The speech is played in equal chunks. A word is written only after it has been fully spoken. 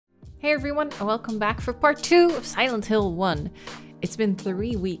Hey everyone, and welcome back for part 2 of Silent Hill 1. It's been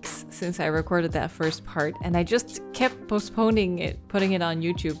 3 weeks since I recorded that first part, and I just kept postponing it, putting it on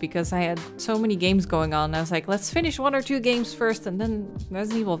YouTube because I had so many games going on. I was like, let's finish 1 or 2 games first, and then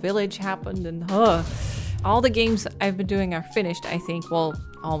Resident Evil Village happened, and all the games I've been doing are finished, I think. Well,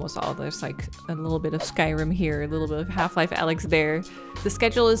 almost all. There's like a little bit of Skyrim here, a little bit of Half-Life Alyx there. The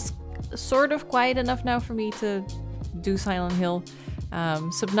schedule is sort of quiet enough now for me to do Silent Hill.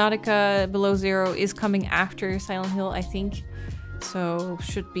 Subnautica Below Zero is coming after Silent Hill, I think. So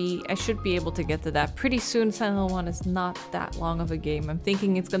I should be able to get to that pretty soon. Silent Hill 1 is not that long of a game. I'm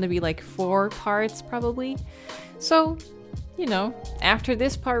thinking it's gonna be like 4 parts probably. So, you know, after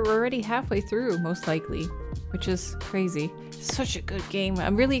this part we're already halfway through, most likely, which is crazy. It's such a good game.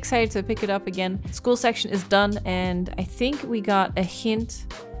 I'm really excited to pick it up again. School section is done, and I think we got a hint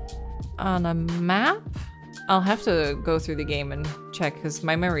on a map. I'll have to go through the game and check because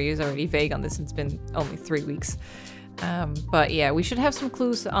my memory is already vague on this and it's been only 3 weeks. But yeah, we should have some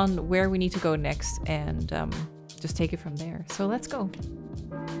clues on where we need to go next and just take it from there. So let's go.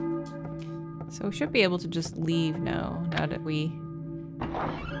 So we should be able to just leave now that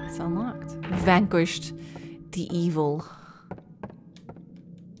it's unlocked. Vanquished the evil.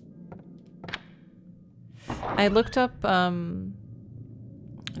 I looked up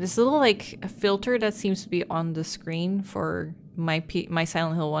this little like a filter that seems to be on the screen for my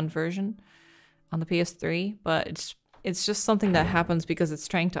Silent Hill 1 version on the PS3, but it's just something that happens because it's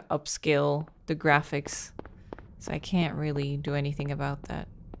trying to upscale the graphics, so I can't really do anything about that.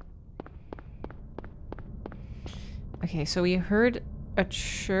 Okay, so we heard a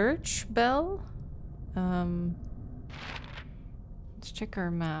church bell. Let's check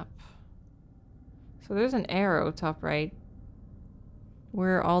our map. So there's an arrow top right.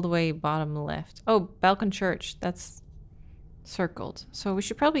 We're all the way bottom left. Oh, Balkan Church. That's circled. So we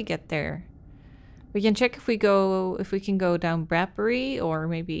should probably get there. We can check if we can go down Bradbury or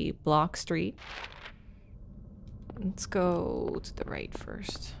maybe Block Street. Let's go to the right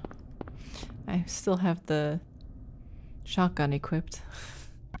first. I still have the shotgun equipped.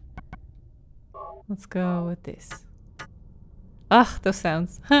 Let's go with this. Ugh, those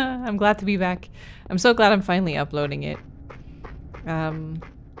sounds. I'm glad to be back. I'm so glad I'm finally uploading it.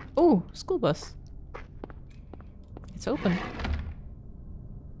 Oh, school bus. It's open.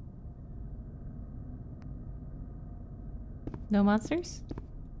 No monsters?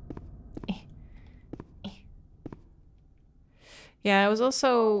 Yeah, I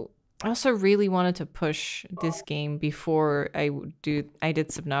also really wanted to push this game before I did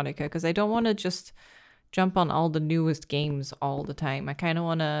Subnautica, because I don't want to just jump on all the newest games all the time. I kind of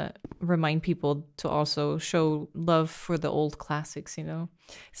want to remind people to also show love for the old classics, you know?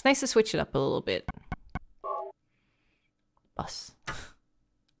 It's nice to switch it up a little bit. Bus.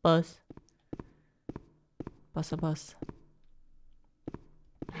 Bus. Bus a bus.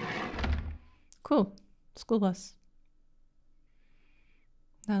 Cool. School bus.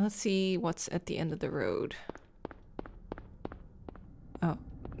 Now let's see what's at the end of the road. Oh.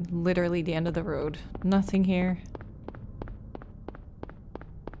 Literally the end of the road. Nothing here.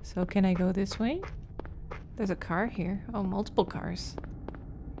 So can I go this way? There's a car here. Oh, multiple cars.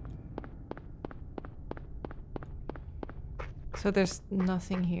 So there's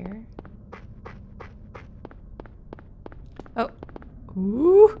nothing here. Oh.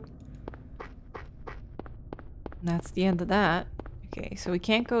 Ooh. That's the end of that. Okay, so we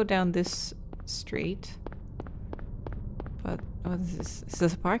can't go down this street. But what is this? Is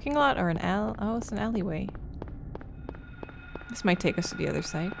this a parking lot or an alley? Oh, it's an alleyway. This might take us to the other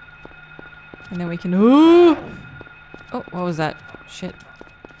side. And then we can... Ooh! Oh, what was that? Shit.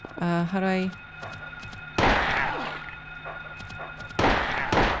 How do I...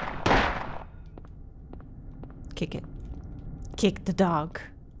 Kick it. Kick the dog.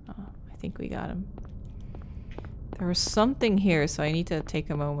 Oh, I think we got him. There was something here, so I need to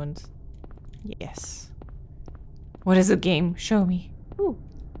take a moment. Yes. What is the game? Show me. Ooh.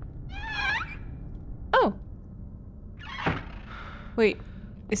 Oh. Wait,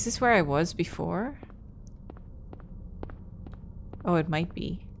 is this where I was before? Oh, it might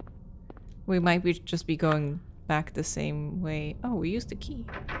be. We might just be going back the same way. Oh, we used the key.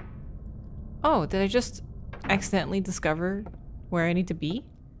 Oh, did I just accidentally discover where I need to be?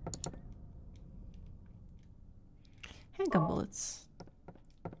 Handgun bullets.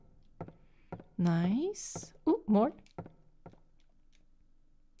 Nice. Ooh, more.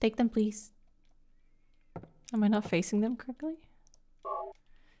 Take them, please. Am I not facing them correctly?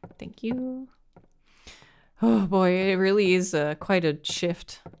 Thank you. Oh boy, it really is quite a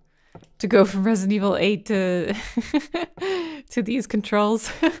shift to go from Resident Evil 8 to to these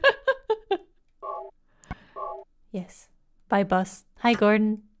controls. Yes. Bye, bus. Hi,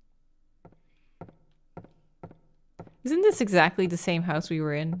 Gordon. Isn't this exactly the same house we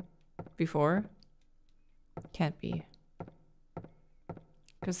were in before? Can't be.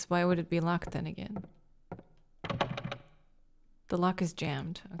 Because why would it be locked then again? The lock is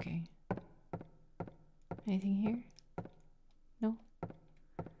jammed. Okay. Anything here? No?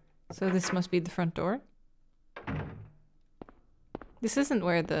 So this must be the front door? This isn't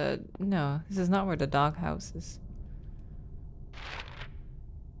where the... No, this is not where the doghouse is.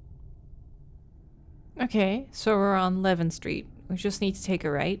 Okay, so we're on Levin Street. We just need to take a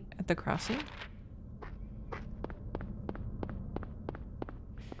right at the crossing.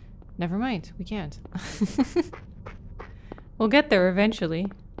 Never mind, we can't. We'll get there eventually.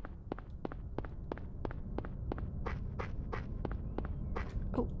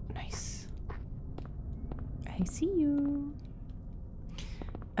 Oh, nice. I see you.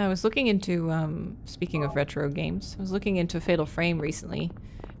 I was looking into, speaking of retro games, I was looking into Fatal Frame recently.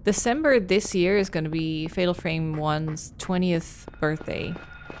 December this year is going to be Fatal Frame 1's 20th birthday.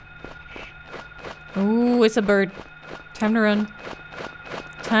 Ooh, it's a bird. Time to run.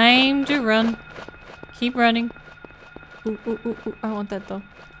 Time to run. Keep running. Ooh, ooh, ooh, ooh. I want that though.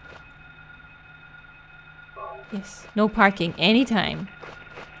 Yes. No parking anytime.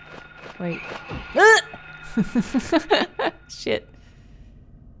 Wait. Shit.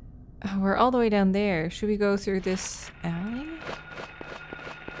 Oh, we're all the way down there. Should we go through this alley?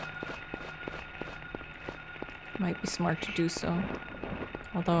 Might be smart to do so.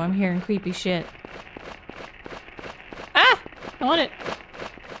 Although I'm hearing creepy shit. Ah! I want it!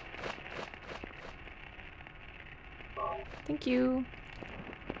 Thank you.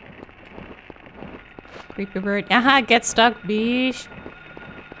 Creepy bird. Aha! Get stuck, bish!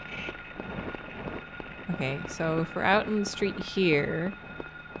 Okay, so if we're out in the street here,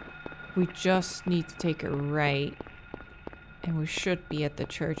 we just need to take a right. And we should be at the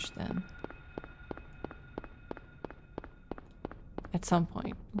church then. At some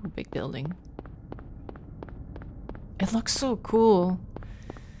point. Ooh, big building. It looks so cool.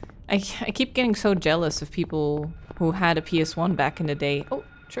 I keep getting so jealous of people who had a PS1 back in the day. Oh,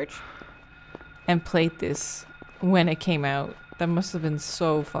 church. And played this when it came out. That must have been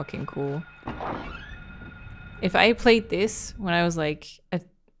so fucking cool. If I played this when I was like a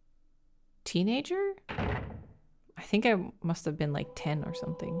teenager, I think I must have been like 10 or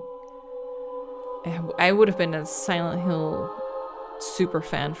something. I would have been a Silent Hill super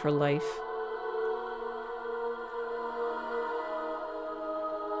fan for life.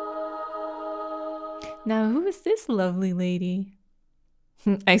 Now, who is this lovely lady?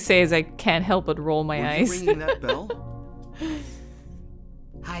 I say as I can't help but roll my eyes. Were you ringing that bell?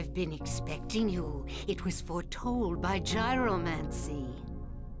 I've been expecting you. It was foretold by gyromancy.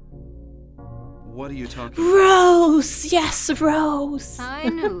 What are you talking about? Rose! Yes, Rose! I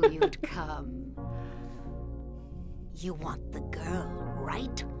knew you'd come. You want the girl,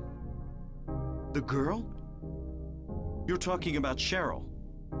 right? The girl? You're talking about Cheryl.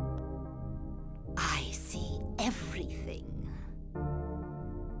 I see everything.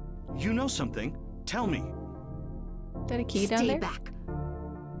 You know something? Tell me. Is that a key down Stay there? back.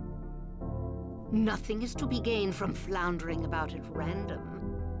 Nothing is to be gained from floundering about at random.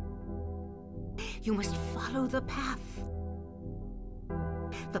 You must follow the path.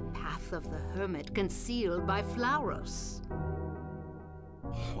 The path of the hermit concealed by Flauros.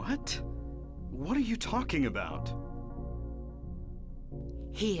 What? What are you talking about?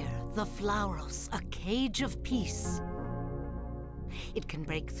 Here, the Flauros, a cage of peace. It can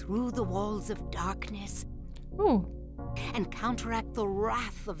break through the walls of darkness Ooh. and counteract the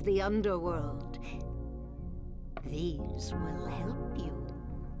wrath of the underworld. These will help you.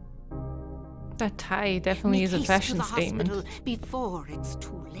 That tie definitely is a fashion Make haste statement. to the hospital before it's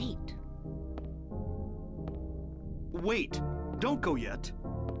too late. Wait! Don't go yet.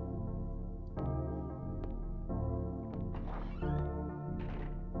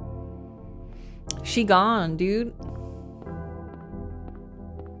 She gone, dude.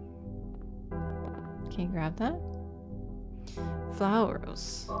 Can you grab that?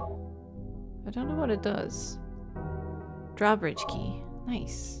 Flowers. I don't know what it does. Drawbridge key.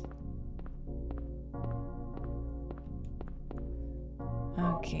 Nice.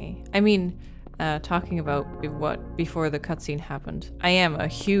 Okay. I mean, talking about what before the cutscene happened. I am a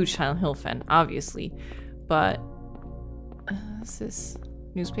huge Silent Hill fan, obviously, but is this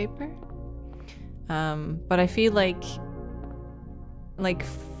newspaper? But I feel like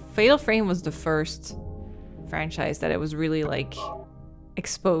Fatal Frame was the first franchise that it was really like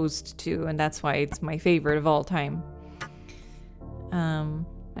exposed to, and that's why it's my favorite of all time.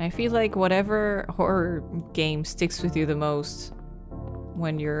 I feel like whatever horror game sticks with you the most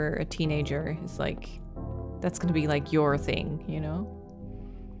when you're a teenager is like, that's gonna be like your thing, you know?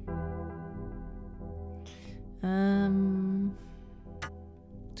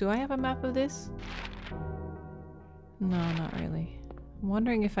 Do I have a map of this? No, not really. I'm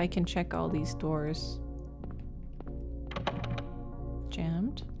wondering if I can check all these doors.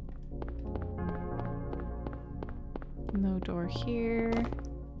 Jammed. No door here.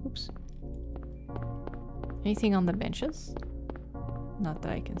 Oops. Anything on the benches? Not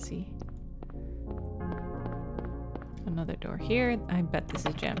that I can see. Another door here. I bet this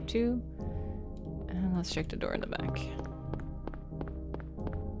is jammed too. And let's check the door in the back.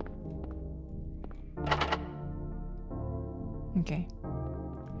 Okay.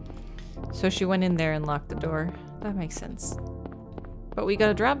 So she went in there and locked the door. That makes sense. But we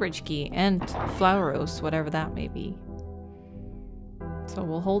got a drawbridge key and flower rose, whatever that may be. So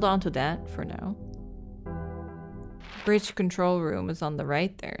we'll hold on to that for now. Bridge control room is on the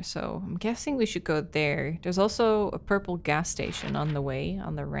right there, so I'm guessing we should go there. There's also a purple gas station on the way,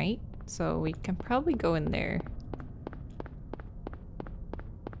 on the right, so we can probably go in there.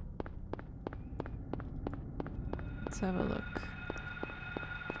 Let's have a look.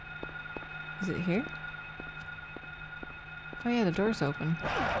 Is it here? Oh yeah, the door's open.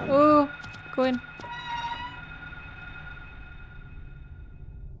 Oh, go in.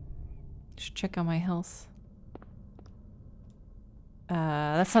 Just check on my health.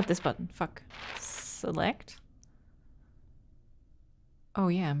 That's not this button. Fuck. Select. Oh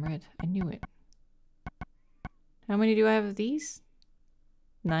yeah, I'm red. I knew it. How many do I have of these?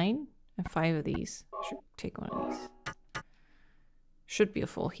 9? And 5 of these. I should take one of these. Should be a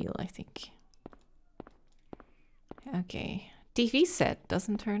full heal, I think. Okay. TV set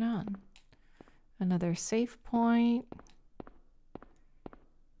doesn't turn on. Another save point.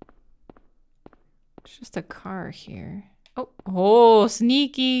 It's just a car here. Oh, oh,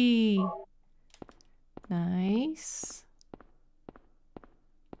 sneaky. Nice.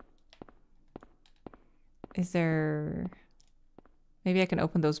 Is there... Maybe I can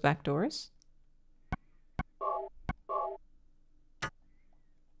open those back doors?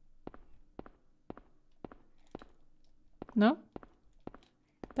 No?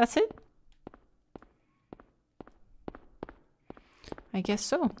 That's it? I guess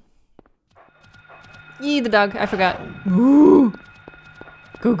so. Yee, the dog. I forgot. Ooh.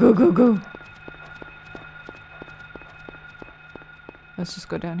 Go, go, go, go. Let's just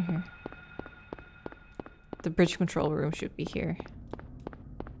go down here. The bridge control room should be here.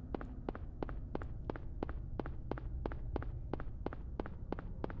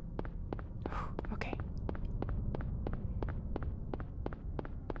 Okay.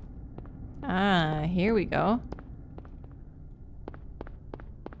 Ah, here we go.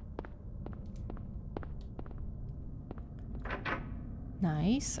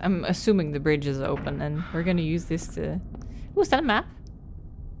 Nice. I'm assuming the bridge is open and we're gonna use this to... Ooh, is that a map?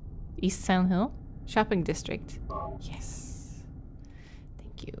 East Silent Hill? Shopping district. Yes.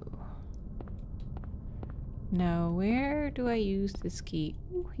 Thank you. Now, where do I use this key?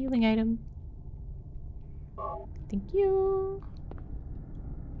 Ooh, healing item. Thank you.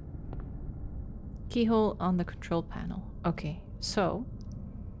 Keyhole on the control panel. Okay, so...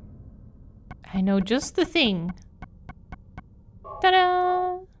 I know just the thing.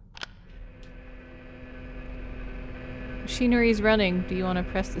 Ta-da! Machinery's running. Do you want to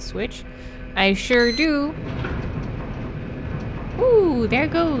press the switch? I sure do. Ooh, there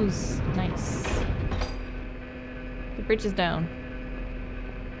it goes. Nice. The bridge is down.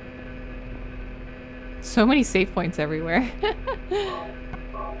 So many save points everywhere.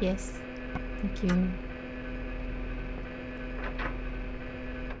 Yes. Thank you.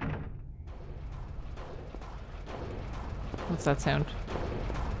 What's that sound?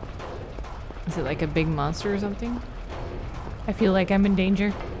 Is it like a big monster or something? I feel like I'm in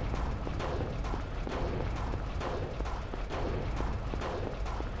danger.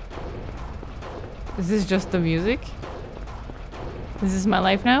 Is this just the music? Is this my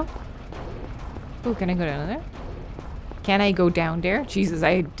life now? Oh, can I go down there? Can I go down there? Jesus,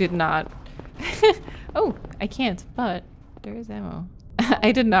 I did not. Oh, I can't, but there is ammo.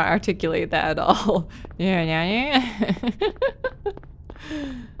 I did not articulate that at all. Yeah, yeah, yeah.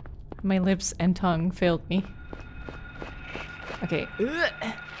 My lips and tongue failed me. Okay.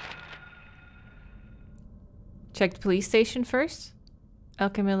 Check the police station first. El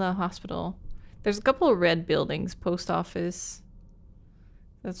Camila Hospital. There's a couple of red buildings. Post office.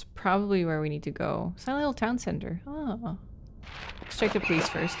 That's probably where we need to go. Silent Hill Town Center. Oh. Let's check the police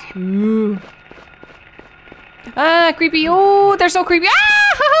first. Ooh. Ah, creepy. Oh, they're so creepy.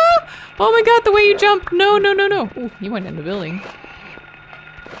 Ah! Oh my god, the way you jump! No, no, no, no! Ooh, you went in the building.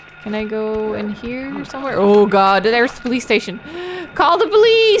 Can I go in here somewhere? Oh god, there's the police station. Call the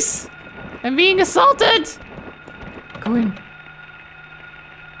police! I'm being assaulted! Go in.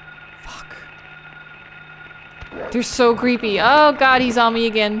 Fuck. They're so creepy. Oh god, he's on me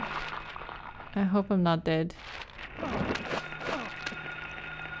again. I hope I'm not dead.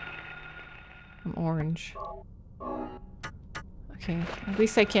 I'm orange. Okay, at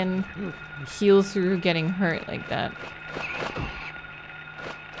least I can heal through getting hurt like that.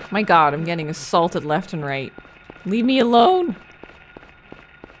 My god, I'm getting assaulted left and right. Leave me alone!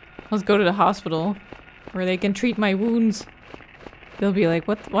 Let's go to the hospital where they can treat my wounds. They'll be like,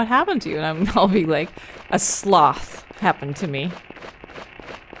 what happened to you? And I'll be like, a sloth happened to me.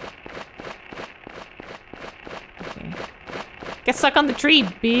 Okay. Get stuck on the tree,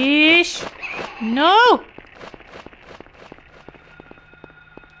 bish! No!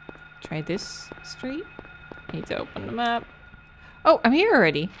 Try this street. Need to open the map. Oh, I'm here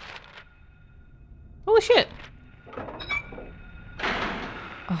already. Holy shit.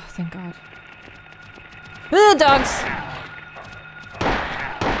 Oh, thank God. Ugh, dogs!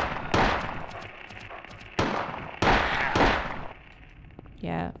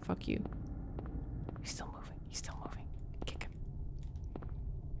 Yeah, fuck you. He's still moving. He's still moving. Kick him.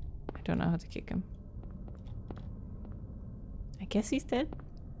 I don't know how to kick him. I guess he's dead.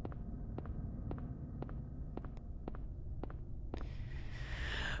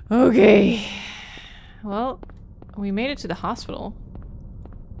 Okay. Well, we made it to the hospital.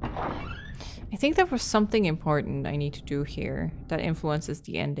 I think there was something important I need to do here that influences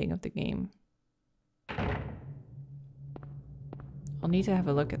the ending of the game. I'll need to have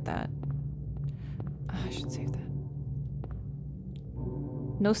a look at that. Oh, I should save that.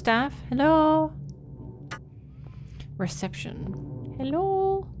 No staff? Hello? Reception.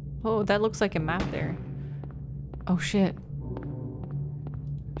 Hello? Oh, that looks like a map there. Oh shit.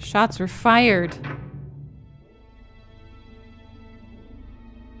 Shots were fired.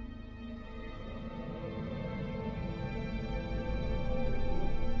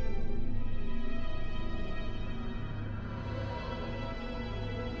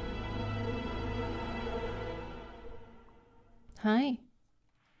 Hi.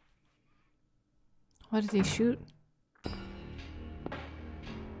 What did they shoot?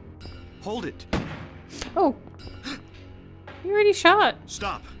 Hold it. Oh. You already shot.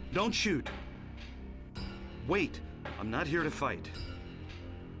 Stop. Don't shoot. Wait. I'm not here to fight.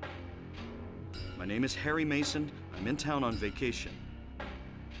 My name is Harry Mason. I'm in town on vacation.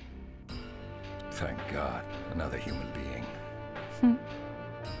 Thank God. Another human being.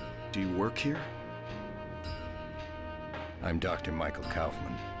 Do you work here? I'm Dr. Michael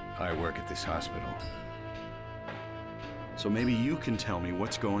Kaufman. I work at this hospital. So maybe you can tell me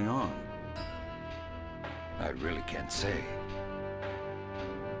what's going on. I really can't say.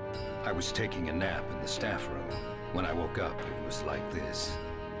 I was taking a nap in the staff room. When I woke up, it was like this.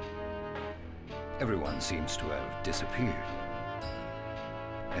 Everyone seems to have disappeared.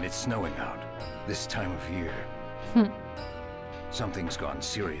 And it's snowing out, this time of year. Something's gone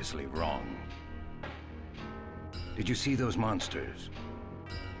seriously wrong. Did you see those monsters?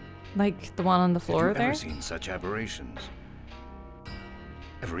 Like the one on the floor Have you there? ever seen such aberrations?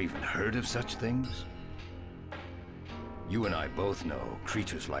 Ever even heard of such things? You and I both know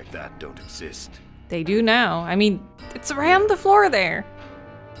creatures like that don't exist. They do now. I mean, it's right on the floor there.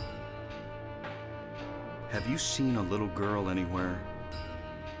 Have you seen a little girl anywhere?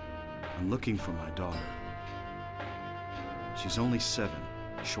 I'm looking for my daughter. She's only 7.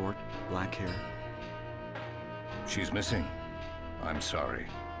 Short, black hair. She's missing. I'm sorry.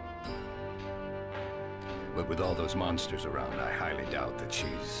 But with all those monsters around, I highly doubt that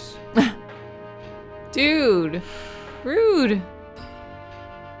she's... Dude. Rude.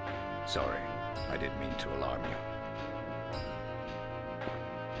 Sorry. I didn't mean to alarm you.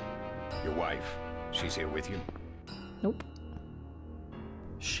 Your wife, she's here with you? Nope.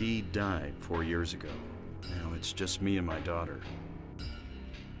 She died 4 years ago. Now it's just me and my daughter.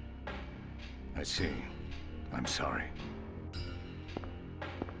 I see. I'm sorry.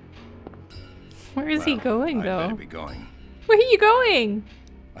 Where is he going, I'd though? better be going. Where are you going?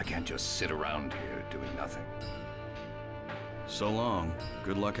 I can't just sit around here doing nothing. So long.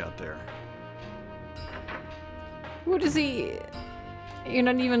 Good luck out there. What is he? You're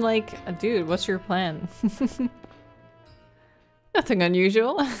not even like, dude, what's your plan? Nothing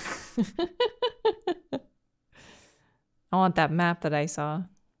unusual. I want that map that I saw.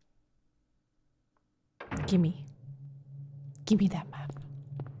 Gimme. Gimme that map.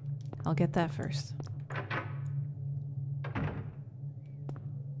 I'll get that first.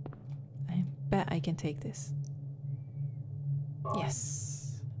 bet I can take this.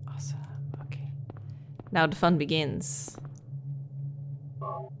 Yes. Awesome. Okay. Now the fun begins.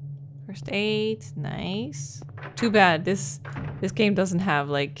 First aid. Nice. Too bad this game doesn't have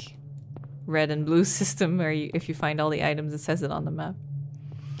like red and blue system where if you find all the items it says it on the map.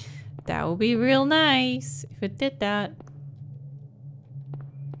 That would be real nice if it did that.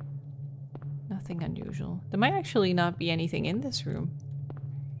 Nothing unusual. There might actually not be anything in this room.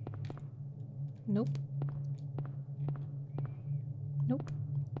 Nope. Nope.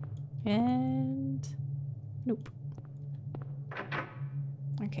 And nope.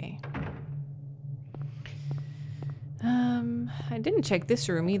 Okay. I didn't check this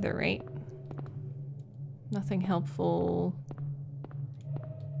room either, right? Nothing helpful.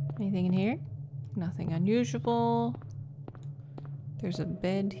 Anything in here? Nothing unusual. There's a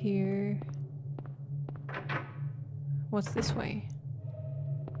bed here. What's this way?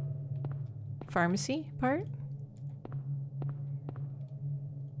 Pharmacy part?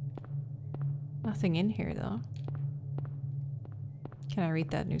 Nothing in here though. Can I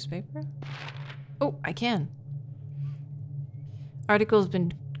read that newspaper? Oh, I can. Article's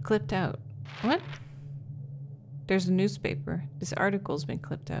been clipped out. What? There's a newspaper. This article's been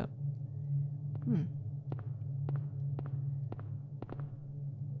clipped out.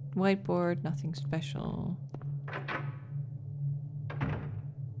 Whiteboard, nothing special.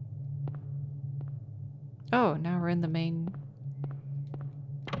 Oh, now we're in the main...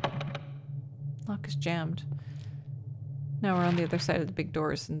 Lock is jammed. Now we're on the other side of the big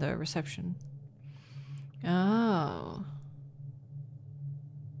doors in the reception. Oh.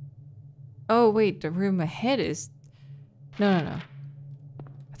 Oh, wait, the room ahead is... No.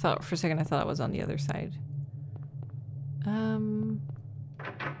 I thought, for a second, I thought it was on the other side. I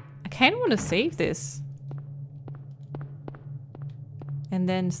kind of want to save this. And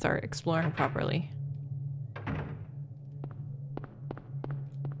then start exploring properly.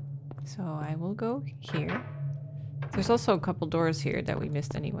 So I will go here. There's also a couple doors here that we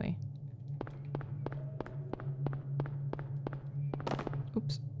missed anyway.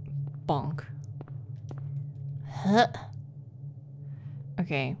 Oops. Bonk. Huh.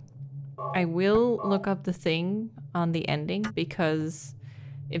 Okay. I will look up the thing on the ending because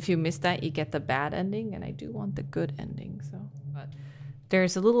if you miss that, you get the bad ending, and I do want the good ending, so. But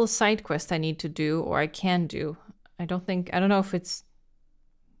there's a little side quest I need to do, or I can do. I don't know if it's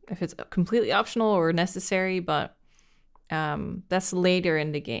completely optional or necessary, but that's later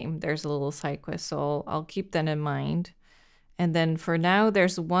in the game. There's a little side quest, so I'll keep that in mind. And then for now,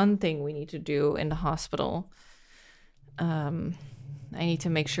 there's one thing we need to do in the hospital. I need to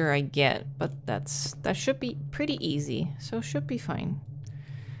make sure I get, but that should be pretty easy, so should be fine.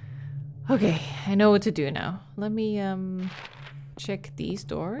 Okay, I know what to do now. Let me check these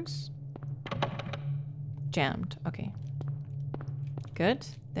doors. Jammed. Okay. Good.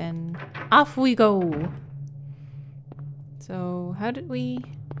 Then off we go. So how did we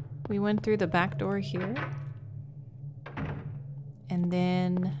went through the back door here, and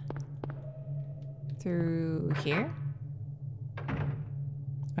then through here.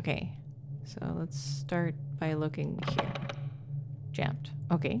 Okay, so let's start by looking here. Jammed.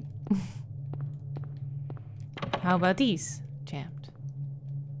 Okay. How about these? Jammed.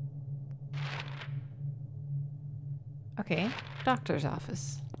 Okay, doctor's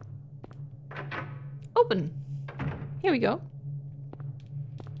office. Open. Here we go.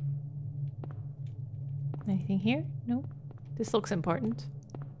 Anything here? No. This looks important.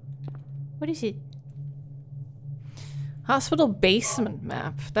 What is it? Hospital basement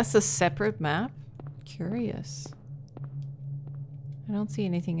map. That's a separate map? Curious. I don't see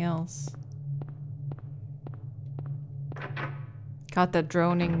anything else. Got that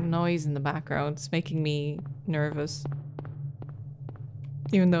droning noise in the background. It's making me nervous.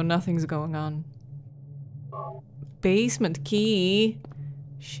 Even though nothing's going on. Basement key.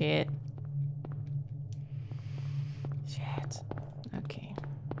 Shit. Okay.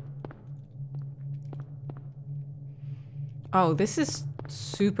 Oh, this is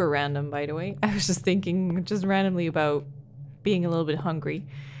super random, by the way. I was just thinking just randomly about being a little bit hungry.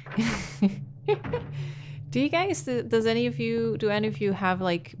 Do you guys, do any of you have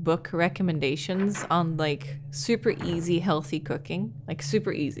like book recommendations on like super easy healthy cooking? Like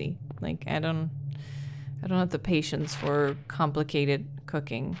super easy. Like I don't have the patience for complicated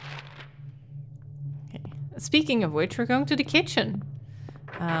cooking. Okay. Speaking of which, we're going to the kitchen.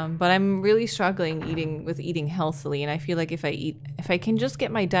 But I'm really struggling eating healthily, and I feel like if I can just get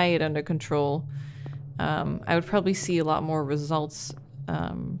my diet under control, I would probably see a lot more results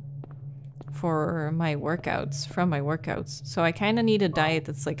for my workouts, from my workouts. So I kind of need a diet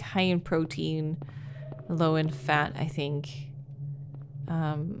that's like high in protein, low in fat, I think.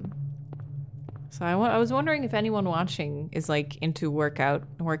 So I was wondering if anyone watching is like into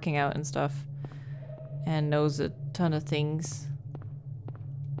working out and stuff and knows a ton of things.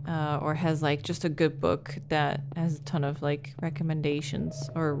 Or has like just a good book that has a ton of like recommendations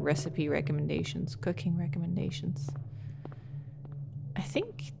or recipe recommendations, cooking recommendations. I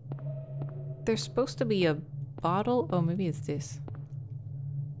think there's supposed to be a bottle. Oh, maybe it's this.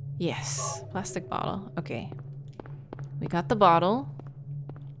 Yes, plastic bottle. Okay. We got the bottle.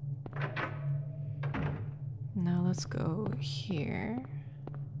 Now let's go here.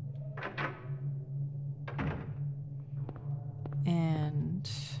 And...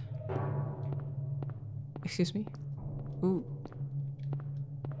 excuse me? Ooh.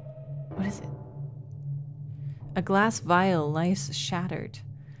 What is it? A glass vial lies shattered.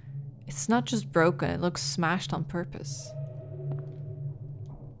 It's not just broken, it looks smashed on purpose.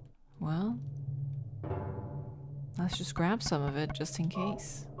 Well, let's just grab some of it just in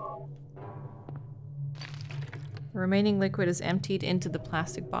case. The remaining liquid is emptied into the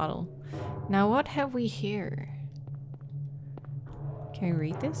plastic bottle. Now what have we here? Can we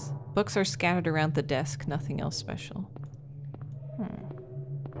read this? Books are scattered around the desk, nothing else special.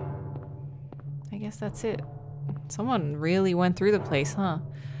 I guess that's it. Someone really went through the place, huh?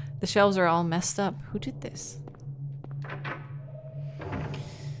 The shelves are all messed up. Who did this?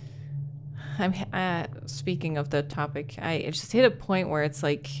 I'm speaking of the topic, I just hit a point where it's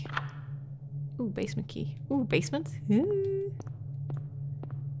like, ooh, basement key. Ooh, basement?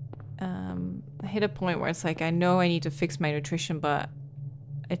 I hit a point where it's like, I know I need to fix my nutrition, but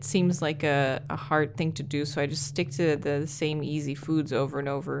it seems like a hard thing to do, so I just stick to the same easy foods over and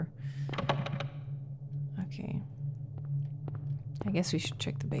over. Okay. I guess we should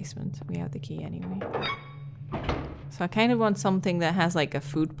check the basement. We have the key anyway. So I kind of want something that has like a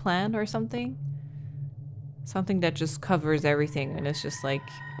food plan or something. Something that just covers everything and it's just like,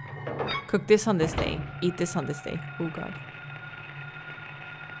 cook this on this day, eat this on this day. Oh god.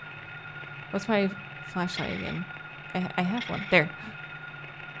 What's my flashlight again? I have one. There.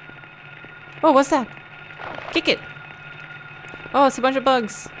 Oh, what's that? Kick it. Oh, it's a bunch of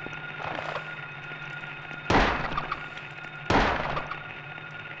bugs.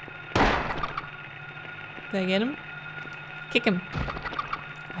 Did I get him? Kick him.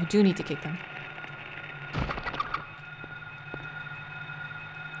 I do need to kick them.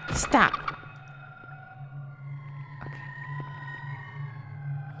 Stop. Okay.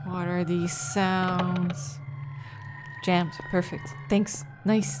 What are these sounds? Jammed. Perfect. Thanks.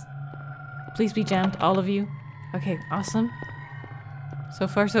 Nice. Please be jammed, all of you. Okay, awesome. So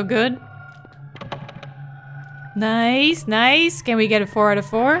far, so good. Nice, nice. Can we get a 4 out of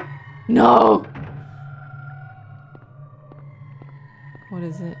 4? No! What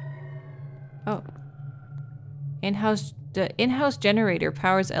is it? Oh. The in-house generator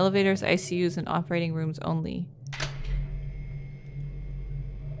powers elevators, ICUs, and operating rooms only.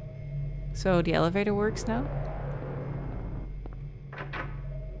 So the elevator works now?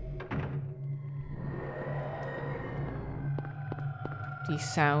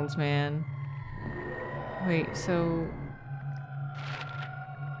 These sounds, man. Wait, so...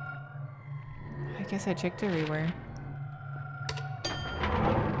 I guess I checked everywhere.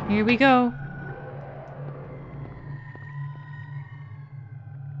 Here we go.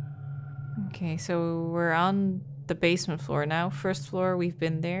 Okay, so we're on the basement floor now. First floor, we've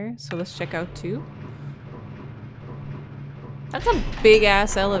been there. So let's check out 2. That's a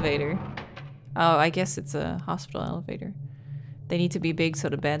big-ass elevator. Oh, I guess it's a hospital elevator. They need to be big so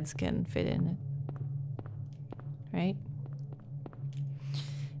the beds can fit in it. Right?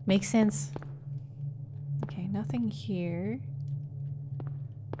 Makes sense. Okay, nothing here.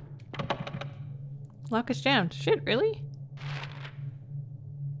 Lock is jammed. Shit, really?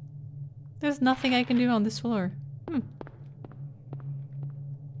 There's nothing I can do on this floor.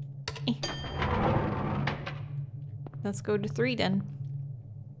 Let's go to 3 then.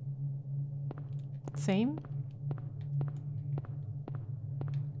 Same.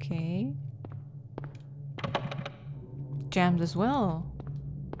 Okay. Jammed as well.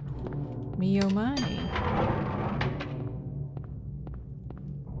 Me oh my.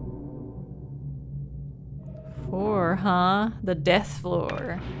 Four, huh? The death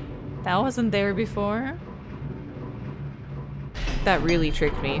floor. That wasn't there before. That really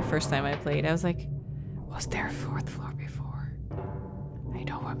tricked me first time I played. I was like, was there a 4th floor before? I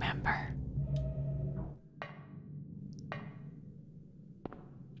don't remember.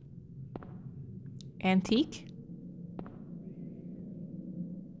 Antique?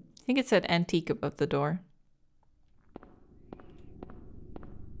 I think it said antique above the door.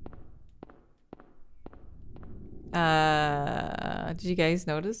 Did you guys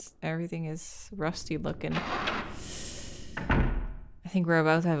notice? Everything is rusty looking. I think we're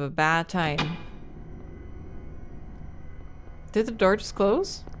about to have a bad time. Did the door just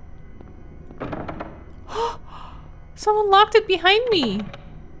close? Someone locked it behind me!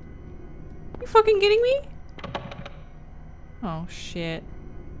 You fucking kidding me? Oh shit.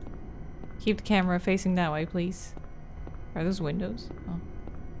 Keep the camera facing that way, please. Are those windows? Oh.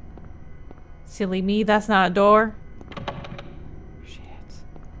 Silly me, that's not a door. Shit.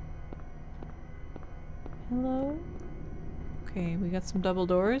 Hello? Okay, we got some double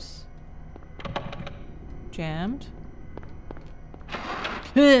doors. Jammed.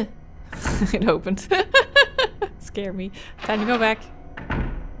 It opened. Scare me. Time to go back.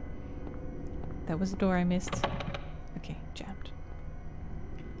 That was the door I missed. Okay, jammed.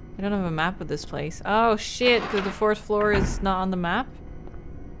 I don't have a map of this place. Oh shit, because the fourth floor is not on the map?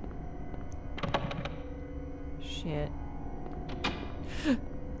 Shit.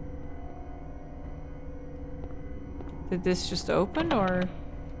 Did this just open or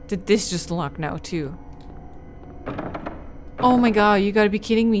did this just lock now too? Oh my god, you gotta be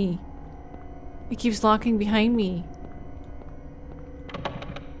kidding me. It keeps locking behind me.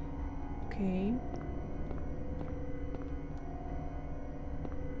 Okay.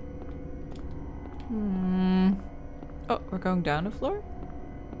 Oh, we're going down a floor?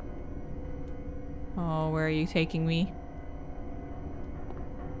 Oh, where are you taking me?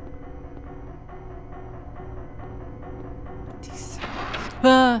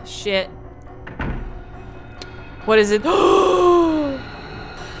 Ah, shit. What is it?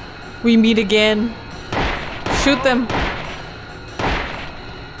 We meet again. Shoot them.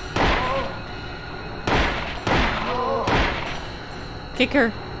 Kick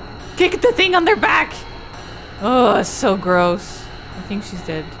her. Kick the thing on their back. Oh, it's so gross. I think she's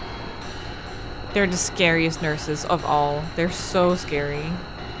dead. They're the scariest nurses of all. They're so scary.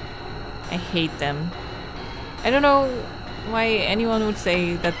 I hate them. I don't know why anyone would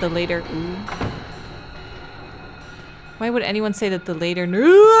say that the later... Ooh. Why would anyone say that the later...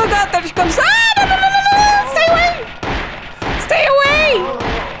 Oh god, there she comes! Ah, no, no, no, no, no! Stay away! Stay away!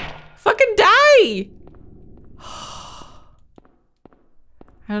 Fucking die!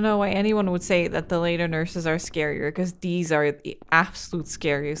 I don't know why anyone would say that the later nurses are scarier, because these are the absolute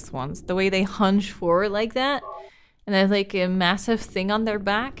scariest ones. The way they hunch forward like that, and there's like a massive thing on their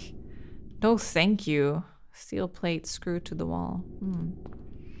back. No thank you. Steel plate screwed to the wall.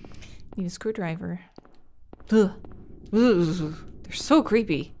 Need a screwdriver. Ugh. Ugh. They're so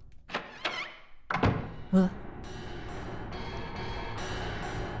creepy. Ugh.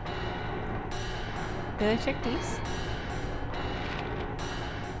 Did I check these?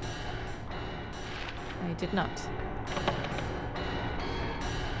 I did not.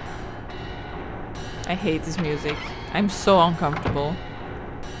 I hate this music. I'm so uncomfortable.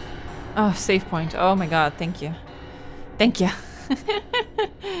 Oh, save point. Oh my god, thank you. Thank you.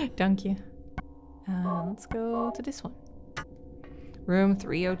 Thank you. Let's go to this one. Room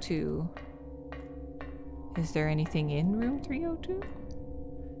 302. Is there anything in room 302?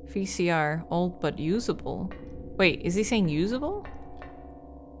 VCR, old but usable. Wait, is he saying usable?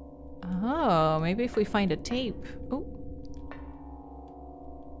 Oh, maybe if we find a tape. Oh.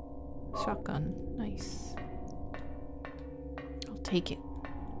 Shotgun. Nice. I'll take it.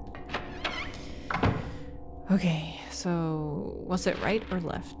 Okay, so was it right or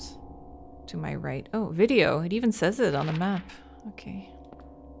left? To my right. Oh, video. It even says it on the map. Okay.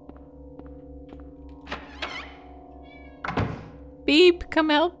 Beep, come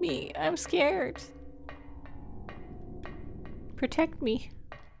help me. I'm scared. Protect me.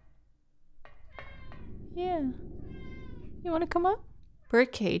 Yeah. You want to come up?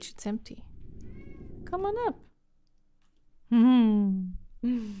 Birdcage, it's empty. Come on up.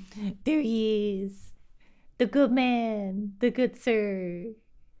 There he is. The good man. The good sir.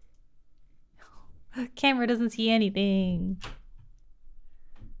 Camera doesn't see anything.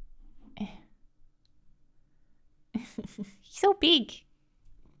 He's so big.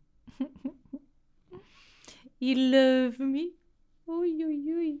 You love me? Oy, oy,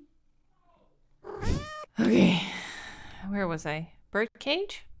 oy. Okay. Where was I?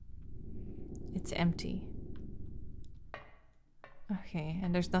 Birdcage? It's empty. Okay,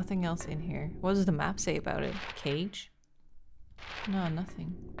 and there's nothing else in here. What does the map say about it? Cage? No,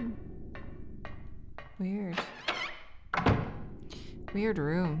 nothing. Weird. Weird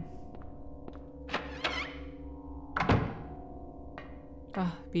room.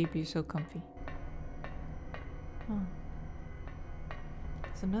 Ah, Beep, you're so comfy. Oh.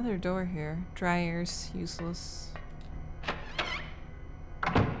 There's another door here. Dryers, useless.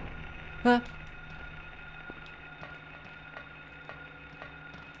 Huh?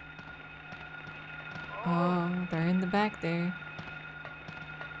 Oh, they're in the back there.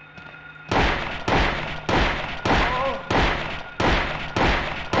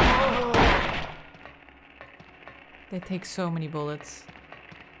 They take so many bullets.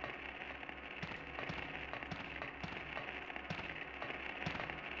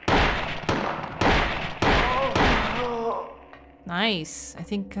 Nice. I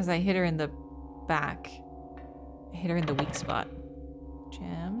think because I hit her in the back. I hit her in the weak spot.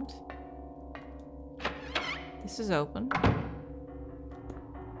 Jammed. This is open.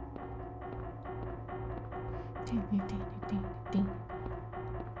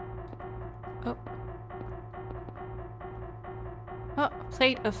 Oh. Oh,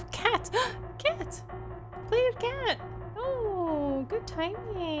 plate of cat. Cat. Plate of cat. Oh, good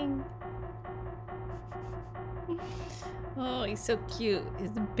timing. Oh, he's so cute. He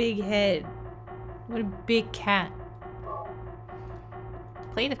has a big head. What a big cat.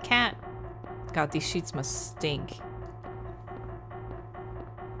 Plate of cat. God, these sheets must stink.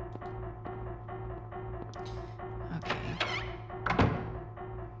 Okay.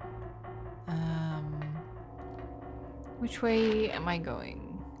 Which way am I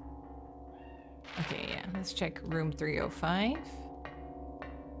going? Okay, yeah. Let's check room 305.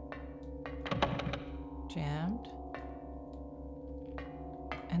 Jammed.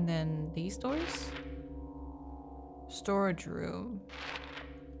 And then these doors? Storage room.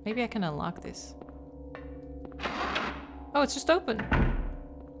 Maybe I can unlock this. Oh, it's just open.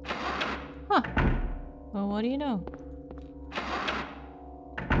 Huh. Well, what do you know?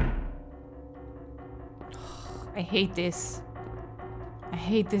 I hate this. I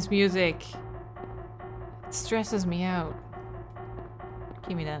hate this music. It stresses me out.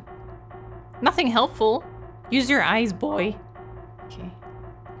 Give me that. Nothing helpful. Use your eyes, boy. Okay.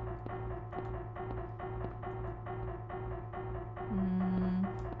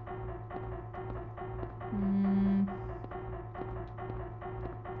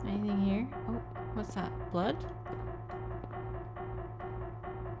 Anything here? Oh, what's that? Blood?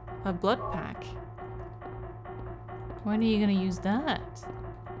 A blood pack. When are you gonna use that?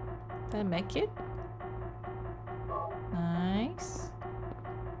 That make it? Nice.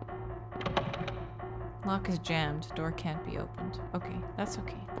 Lock is jammed. Door can't be opened. Okay, that's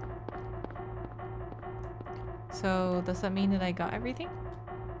okay. So, does that mean that I got everything?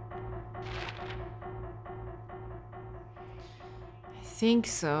 I think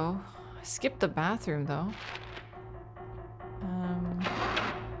so. I skipped the bathroom though.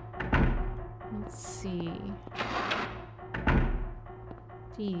 Let's see.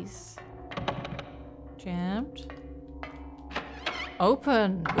 These. Jammed.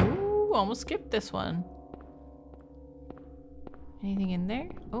 Open! Ooh, almost skipped this one. Anything in there?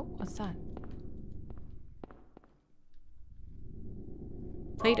 Oh, what's that?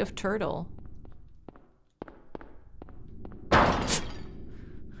 Plate of turtle.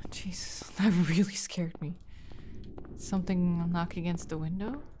 Jesus, that really scared me. Something knock against the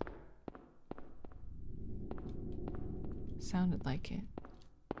window? Sounded like it.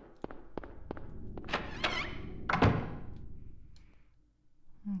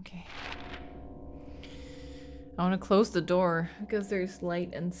 Okay. I want to close the door because there's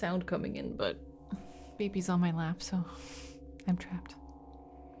light and sound coming in, but baby's on my lap, so I'm trapped.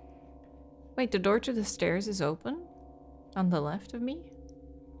 Wait, the door to the stairs is open? On the left of me?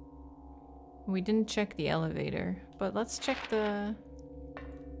 We didn't check the elevator, but let's check the...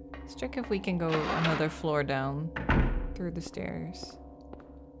 Let's check if we can go another floor down through the stairs.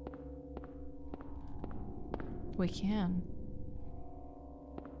 We can.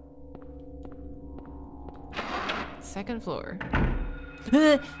 Second floor.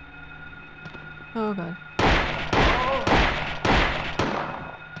 Oh god.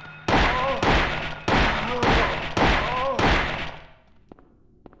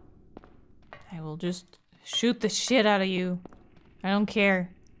 I will just shoot the shit out of you. I don't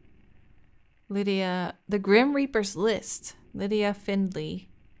care. Lydia, the Grim Reaper's list. Lydia Findley,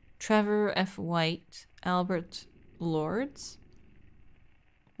 Trevor F. White, Albert Lords,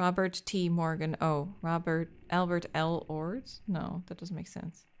 Robert T. Morgan. Oh, Albert L. Ords? No, that doesn't make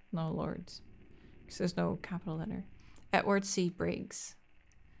sense. No Lords. Because there's no capital letter. Edward C. Briggs.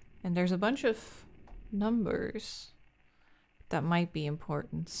 And there's a bunch of numbers that might be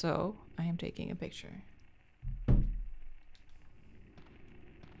important, so I am taking a picture.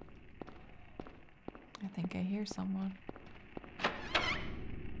 I think I hear someone.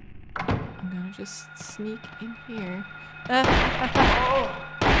 gonna just sneak in here.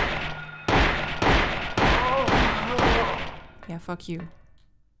 Yeah, fuck you.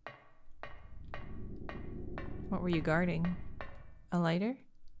 What were you guarding? A lighter?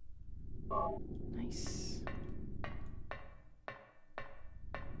 Nice.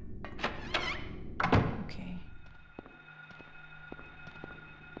 Okay.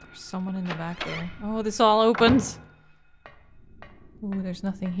 There's someone in the back there. Oh, this all opens! Ooh, there's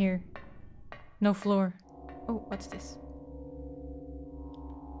nothing here. No floor. Oh, what's this?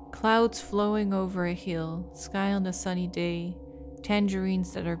 Clouds flowing over a hill, sky on a sunny day,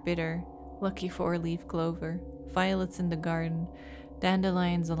 tangerines that are bitter, lucky four-leaf clover, violets in the garden,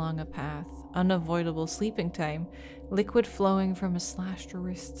 dandelions along a path, unavoidable sleeping time, liquid flowing from a slashed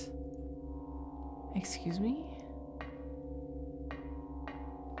wrist. Excuse me?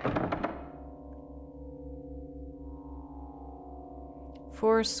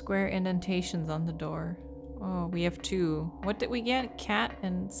 Four square indentations on the door. Oh, we have two. What did we get? Cat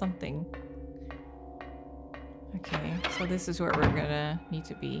and something. Okay, so this is where we're gonna need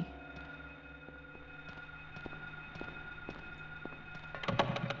to be.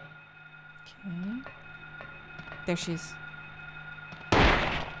 Okay. There she is.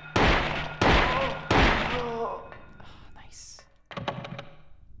 Oh, nice.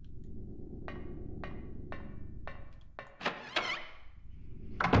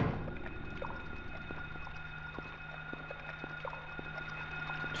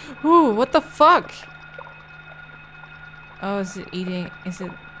 Ooh, what the fuck? Oh, is it eating? Is it?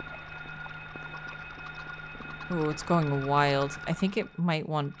 Ooh, it's going wild. I think it might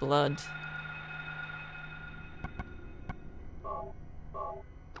want blood.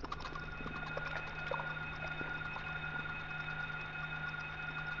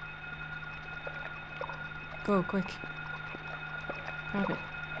 Go, quick. Grab it.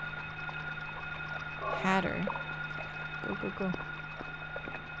 Hatter. Go, go, go.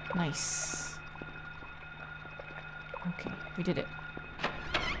 Nice. Okay, we did it.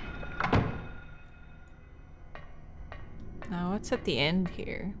 Now, what's at the end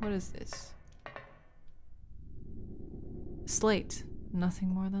here? What is this? Slate. Nothing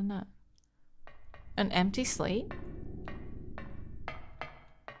more than that. An empty slate?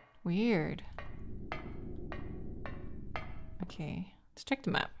 Weird. Okay, let's check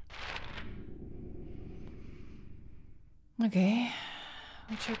the map. Okay.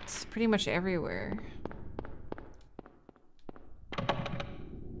 We checked pretty much everywhere.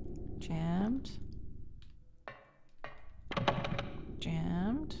 Jammed.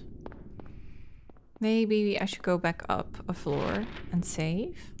 Jammed. Maybe I should go back up a floor and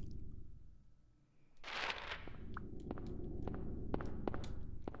save.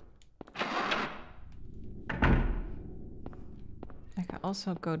 I can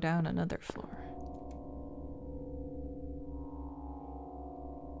also go down another floor.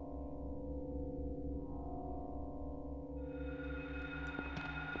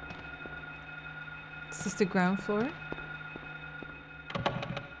 Is this the ground floor?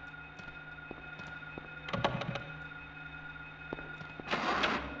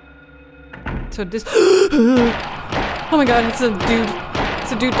 So this. Oh my god, it's a dude.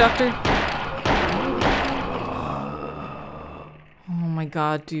 It's a dude doctor. Oh my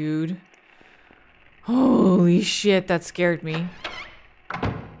god, dude. Holy shit, that scared me.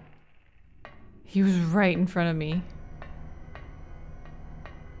 He was right in front of me.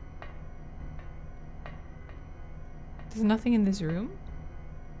 There's nothing in this room?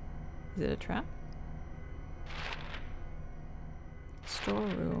 Is it a trap?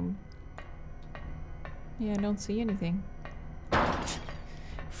 Storeroom. Yeah, I don't see anything.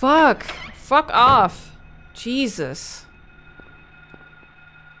 Fuck! Fuck off! Jesus.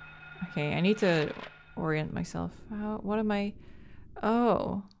 Okay, I need to orient myself. What am I?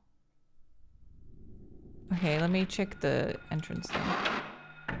 Oh. Okay, let me check the entrance then.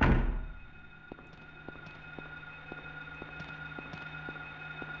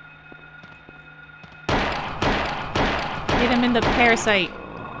 Hit him in the parasite.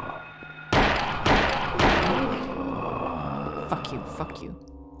 Fuck you, fuck you.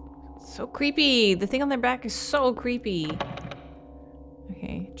 So creepy. The thing on their back is so creepy.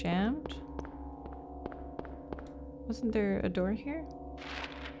 Okay, jammed. Wasn't there a door here?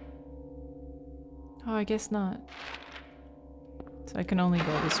 Oh, I guess not. So I can only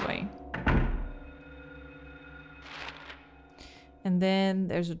go this way. And then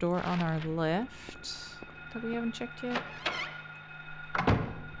there's a door on our left that we haven't checked yet.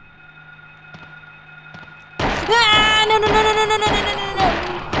 Ah! No, no, no, no, no, no, no, no, no, no, no!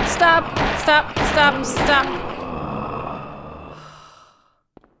 Stop! Stop! Stop! Stop!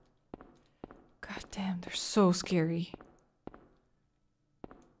 They're so scary.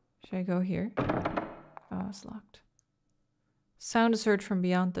 Should I go here? Oh, it's locked. Sound is heard from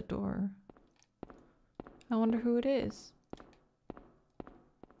beyond the door. I wonder who it is.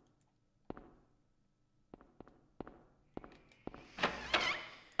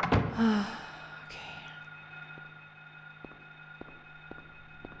 Okay.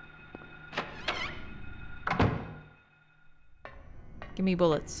 Give me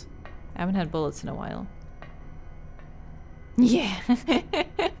bullets. I haven't had bullets in a while. Yeah.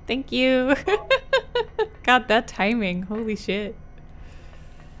 Thank you. God, that timing. Holy shit.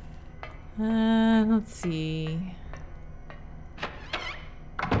 Let's see.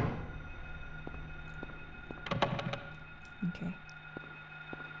 Okay.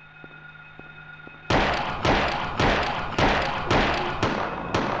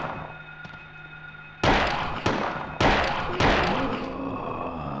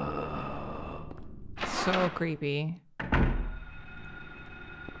 So creepy.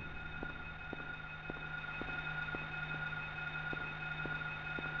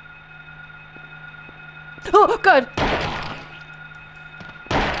 Oh, God!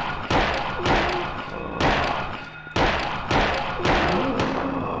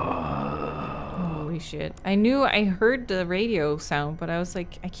 Holy shit. I knew I heard the radio sound, but I was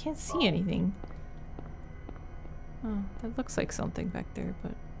like, I can't see anything. Oh, that looks like something back there,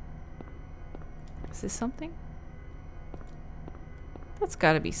 but... Is this something? That's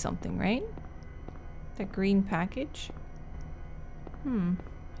gotta be something, right? That green package? I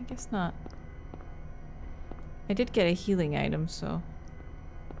guess not. I did get a healing item, so...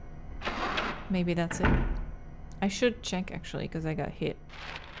 Maybe that's it. I should check, actually, because I got hit.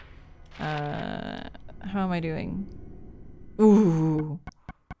 How am I doing? Ooh!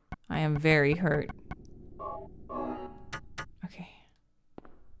 I am very hurt. Okay.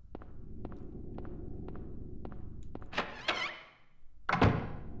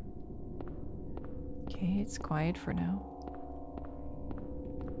 Okay, it's quiet for now.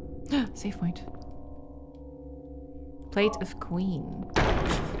 Save point. Plate of Queen.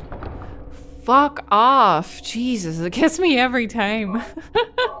 Fuck off! Jesus, it gets me every time.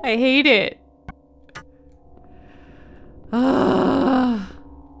 I hate it.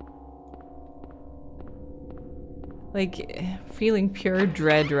 Like, feeling pure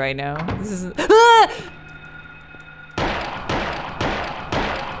dread right now. This is...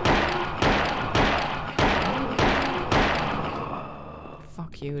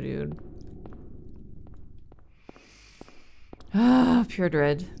 Fuck you, dude. Pure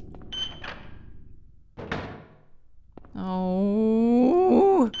dread.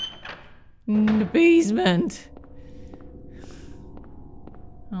 Oh, in the basement.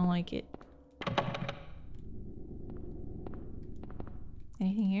 I don't like it.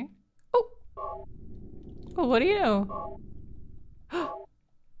 Anything here? Oh! Oh, what do you know?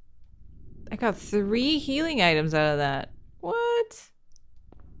 I got 3 healing items out of that. What?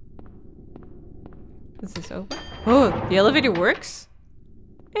 Is this open? Oh, the elevator works?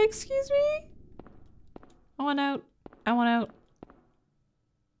 Excuse me? I want out. I want out.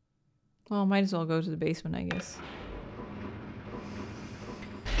 Well, might as well go to the basement, I guess.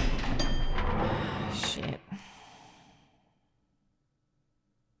 Shit.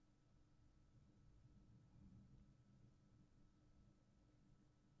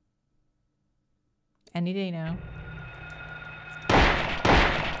 Any day now.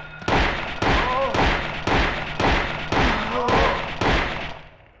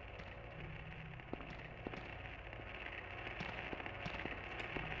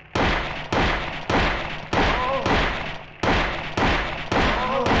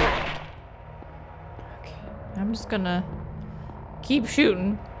 I'm just gonna keep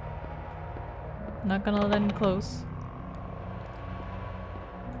shooting. I'm not gonna let him close.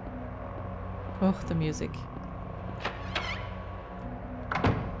 Oh, the music.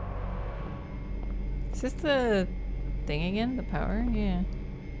 Is this the thing again? The power? Yeah.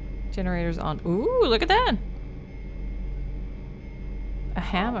 Generator's on. Ooh, look at that! A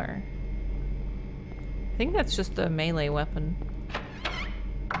hammer. I think that's just a melee weapon.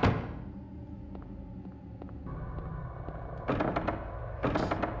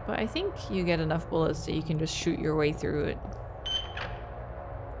 But I think you get enough bullets that you can just shoot your way through it.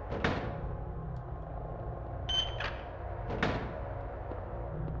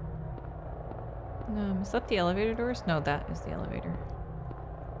 Is that the elevator doors? No, that is the elevator.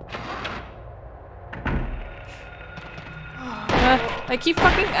 I keep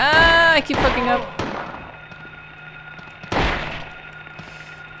fucking... I keep fucking up.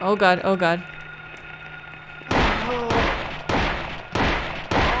 Oh god, oh god.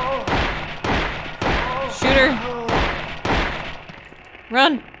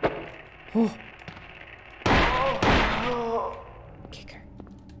 Run! Oh. Kick her.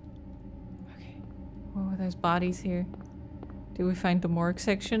 Okay. Oh, there's bodies here. Did we find the morgue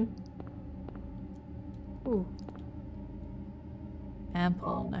section? Ooh.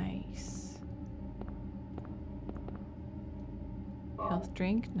 Ample, nice. Health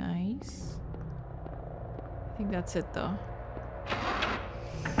drink, nice. I think that's it though.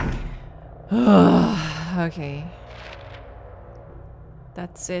 Okay.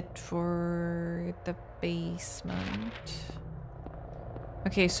 That's it for the basement.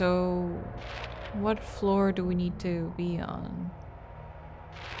 Okay, so what floor do we need to be on?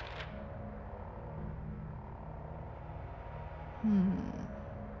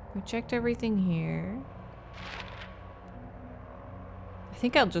 We checked everything here. I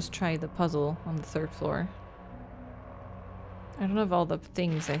think I'll just try the puzzle on the 3rd floor. I don't have all the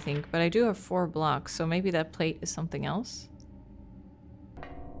things, I think, but I do have 4 blocks, so maybe that plate is something else.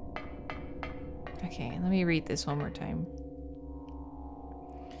 Okay, let me read this one more time.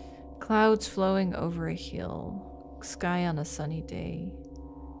 Clouds flowing over a hill, sky on a sunny day,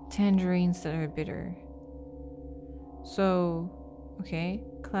 tangerines that are bitter. So, okay,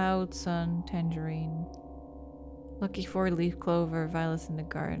 cloud, sun, tangerine, lucky 4-leaf clover, violets in the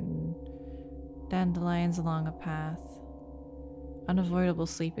garden, dandelions along a path, unavoidable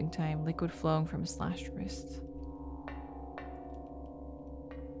sleeping time, liquid flowing from a slashed wrist.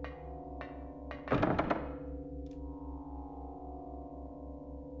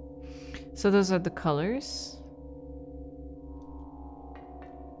 So those are the colors.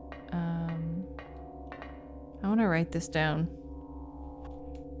 I want to write this down.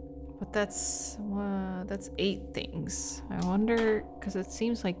 But that's 8 things. I wonder, because it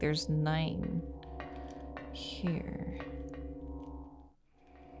seems like there's 9 here.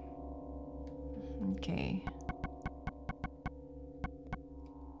 Okay.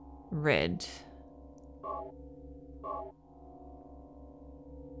 Red.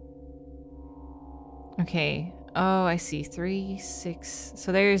 Okay. Oh, I see. 3, 6.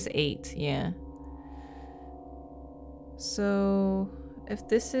 So there's 8. Yeah. So if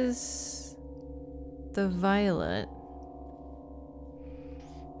this is the violet.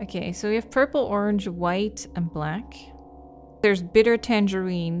 Okay, so we have purple, orange, white, and black. There's bitter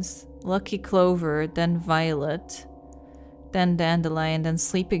tangerines, lucky clover, then violet, then dandelion, then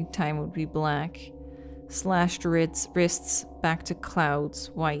sleeping time would be black. Slashed wrists, back to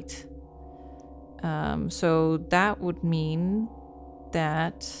clouds, white. So that would mean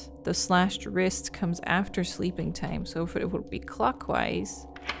that the slashed wrist comes after sleeping time. So if it would be clockwise,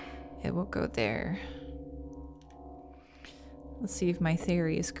 it will go there. Let's see if my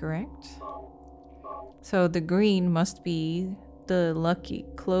theory is correct. So the green must be the lucky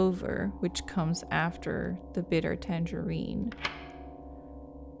clover, which comes after the bitter tangerine.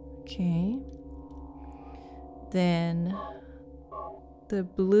 Okay. Then the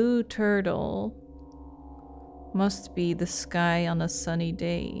blue turtle must be the sky on a sunny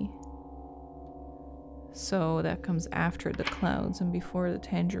day. So that comes after the clouds and before the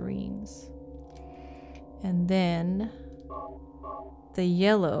tangerines. And then the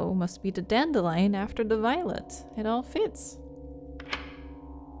yellow must be the dandelion after the violet. It all fits.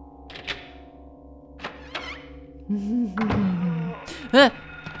 Ah!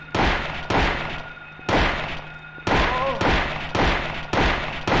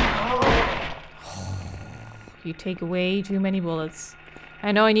 You take way too many bullets.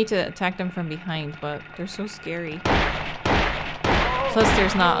 I know I need to attack them from behind, but they're so scary. Plus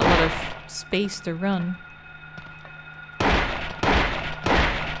there's not a lot of space to run.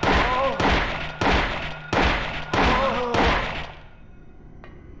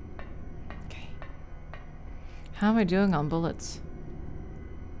 Okay. How am I doing on bullets?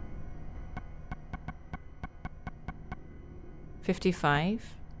 $55?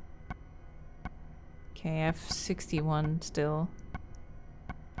 Okay, I have 61 still.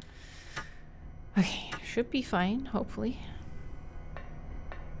 Okay, should be fine, hopefully.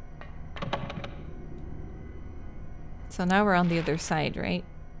 So now we're on the other side, right?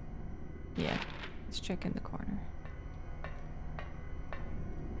 Yeah, let's check in the corner.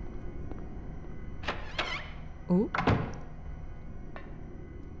 Ooh.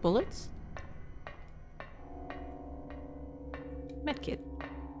 Bullets? Medkit.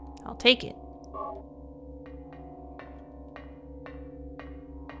 I'll take it.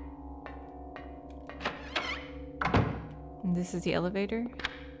 And this is the elevator.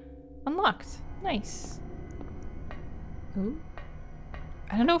 Unlocked. Nice. Ooh.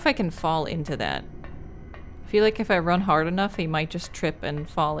 I don't know if I can fall into that. I feel like if I run hard enough, he might just trip and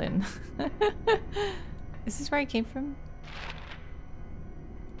fall in. Is this where I came from?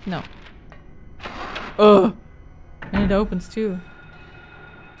 No. Oh! And it opens too.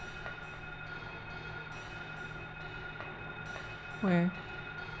 Where?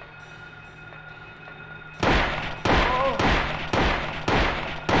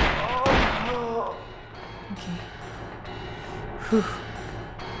 Okay. Whew.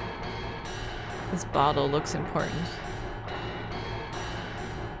 This bottle looks important.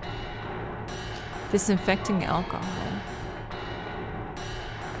 Disinfecting alcohol.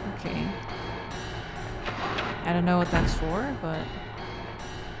 Okay. I don't know what that's for, but...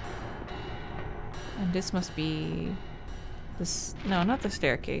 And this must be... This... No, not the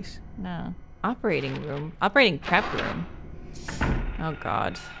staircase. No. Operating room. Operating prep room. Oh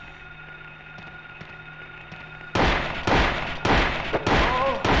god.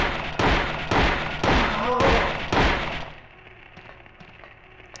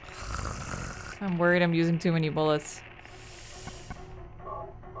 I'm worried I'm using too many bullets.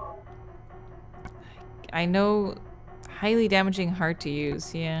 I know highly damaging, hard to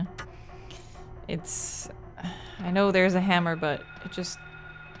use, yeah. It's... I know there's a hammer, but it just...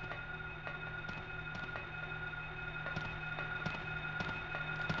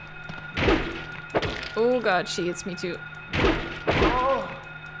 Oh god, she hits me too.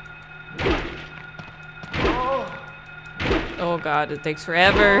 Oh god, it takes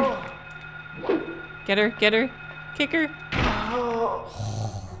forever. Get her, kick her.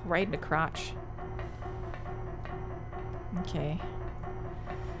 Right in the crotch. Okay.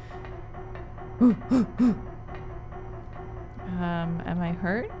 Am I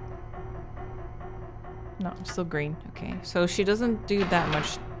hurt? No, I'm still green. Okay, so she doesn't do that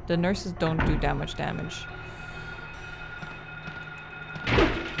much. The nurses don't do that much damage.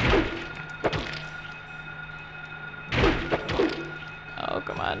 Oh,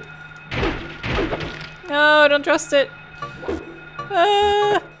 come on. No, don't trust it.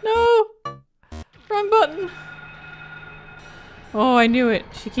 No! Wrong button. Oh, I knew it.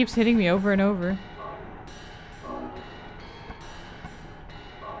 She keeps hitting me over and over.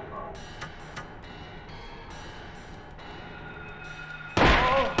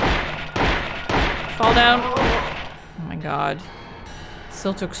 Fall down. Oh my god.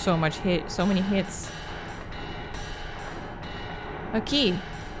 Still took so many hits. A key.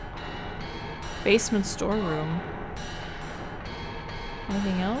 Basement storeroom.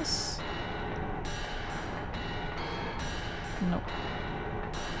 Anything else? Nope.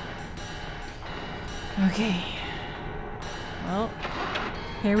 Okay. Well,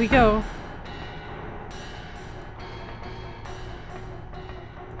 here we go.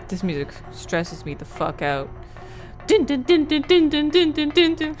 This music stresses me the fuck out. Din din din din din din din din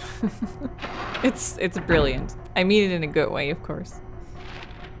din din. It's brilliant. I mean it in a good way, of course.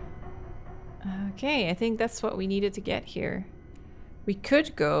 Okay, I think that's what we needed to get here. We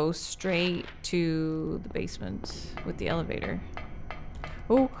could go straight to the basement with the elevator.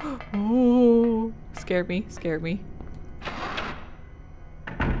 Oh, oh, scared me, scared me.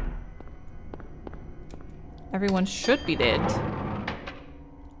 Everyone should be dead.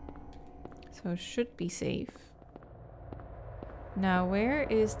 So it should be safe. Now, where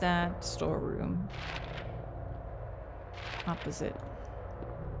is that storeroom? Opposite.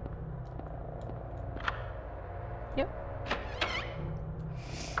 Yep.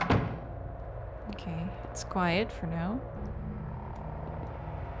 Okay, it's quiet for now.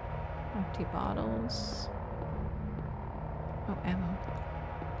 Empty bottles. Oh, ammo.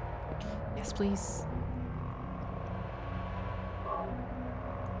 Yes, please.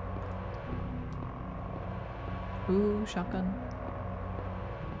 Ooh, shotgun.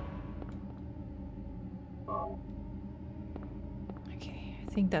 Okay, I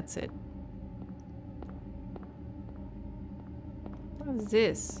think that's it. What is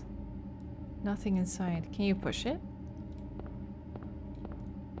this? Nothing inside. Can you push it?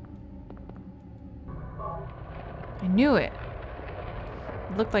 I knew it.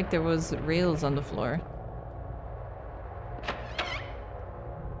 It looked like there was rails on the floor.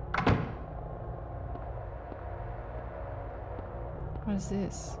 What is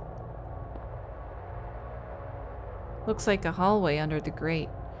this? Looks like a hallway under the grate.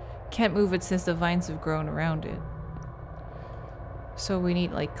 Can't move it since the vines have grown around it. So we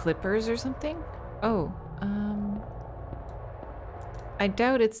need like clippers or something? Oh, I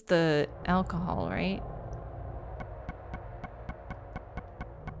doubt it's the alcohol, right?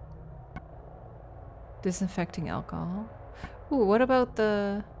 Disinfecting alcohol. Ooh, what about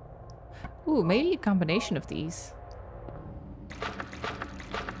the... Ooh, maybe a combination of these.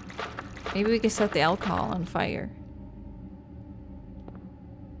 Maybe we can set the alcohol on fire.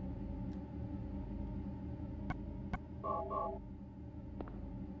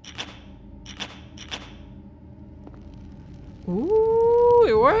 Ooh,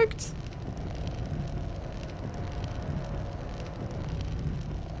 it worked.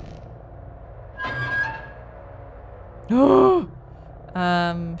 Oh.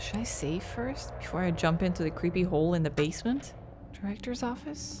 Should I save first before I jump into the creepy hole in the basement? Director's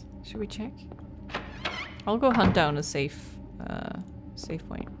office? Should we check? I'll go hunt down a safe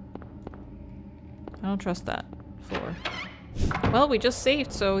point. I don't trust that floor. Well, we just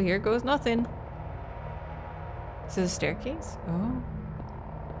saved, so here goes nothing. Is this a staircase? Oh.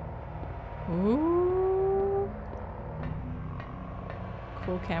 Ooh.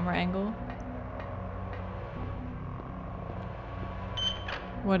 Cool camera angle.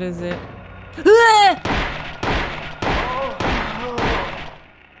 What is it?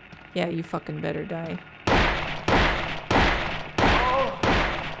 Yeah, you fucking better die.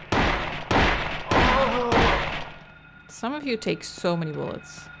 Some of you take so many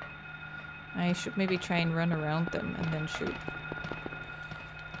bullets. I should maybe try and run around them and then shoot.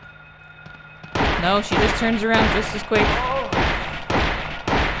 No, she just turns around just as quick.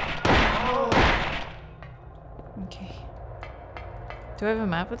 Okay. Do I have a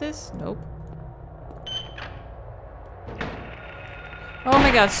map of this? Nope. Oh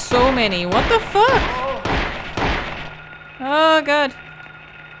my god, so many. What the fuck? Oh god.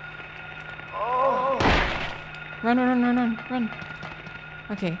 Run, run, run, run, run.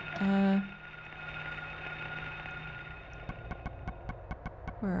 Okay,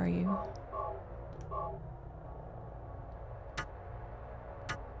 where are you?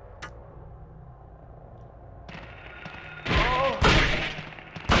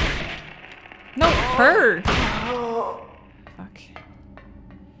 No, her! Fuck.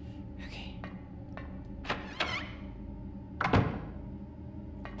 Okay.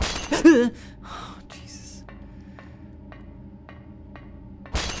 Oh, Jesus.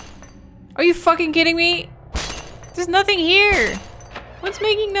 Are you fucking kidding me? There's nothing here! What's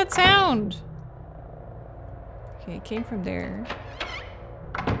making that sound? Okay, it came from there.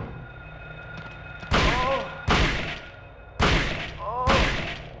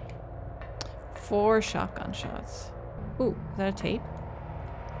 Four shotgun shots. Ooh, is that a tape?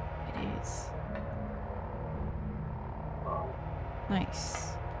 It is. Nice.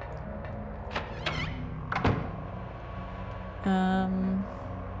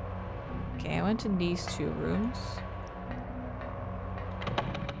 Okay, I went in these two rooms.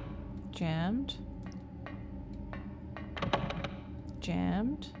 Jammed.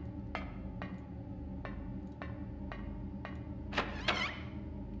 Jammed.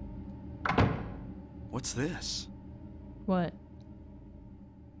 What's this? What?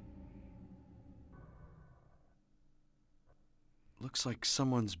 Looks like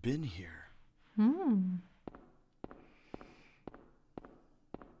someone's been here. Hmm.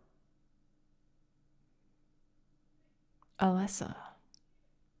 Alessa.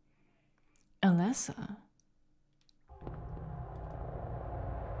 Alessa.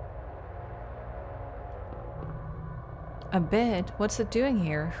 A bed? What's it doing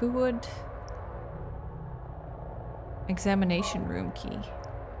here? Who would... Examination room key.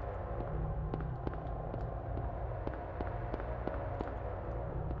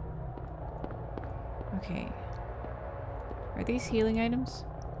 Okay. Are these healing items?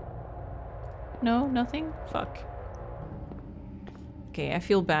 No, nothing? Fuck. Okay, I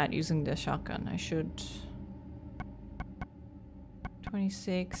feel bad using the shotgun. I should...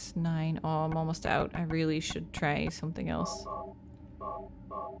 26, 9. Oh, I'm almost out. I really should try something else.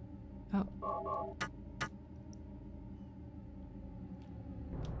 Oh.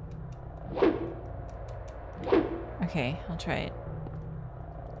 Okay, I'll try it.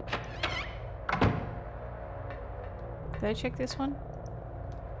 Did I check this one?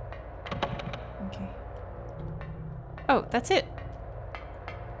 Okay. Oh, that's it.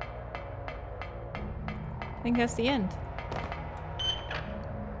 I think that's the end.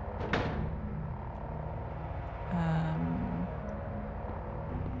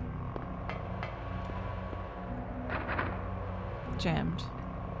 Jammed.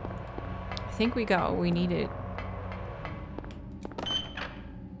 I think we got what we needed.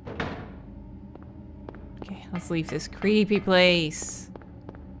 Okay, let's leave this creepy place.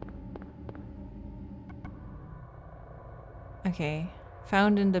 Okay.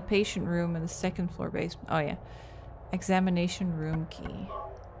 Found in the patient room in the second floor basement. Oh yeah. Examination room key.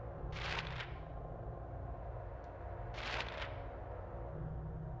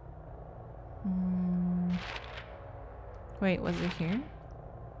 Wait, was it here?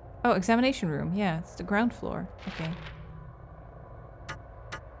 Oh, examination room. Yeah, it's the ground floor. Okay.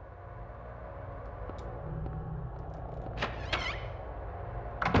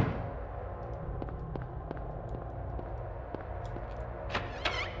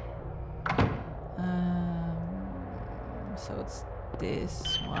 So it's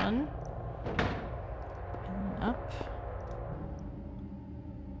this one. And up.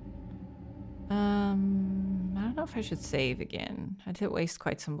 I don't know if I should save again. I did waste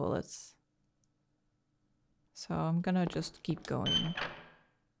quite some bullets. So I'm gonna just keep going.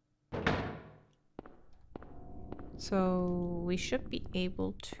 So we should be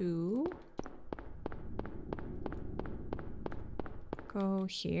able to go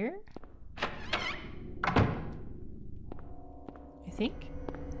here. I think.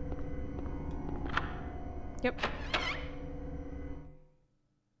 Yep.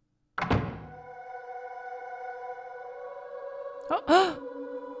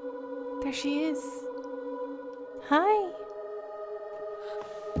 Oh, there she is. Hi.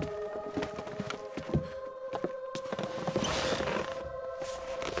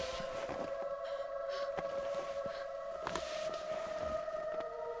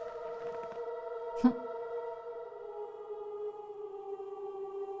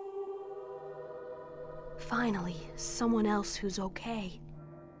 Finally, someone else who's okay.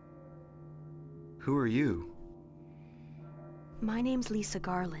 Who are you? My name's Lisa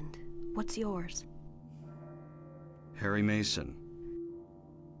Garland. What's yours? Harry Mason.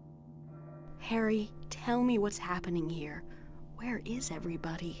 Harry, tell me what's happening here. Where is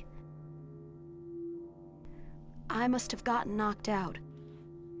everybody? I must have gotten knocked out.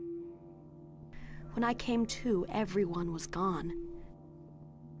 When I came to, everyone was gone.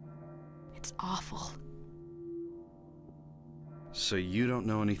 It's awful. So you don't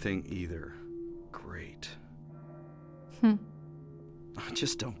know anything either. Great. I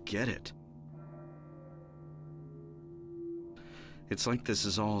just don't get it. It's like this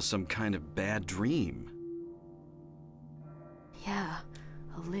is all some kind of bad dream. Yeah,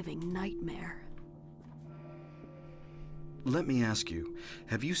 a living nightmare. Let me ask you,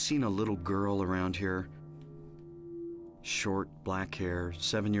 have you seen a little girl around here? Short, black hair,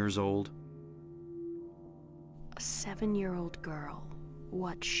 7 years old? A 7-year-old girl.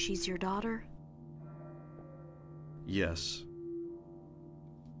 What, she's your daughter? Yes.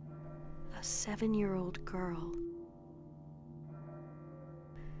 A 7-year-old girl.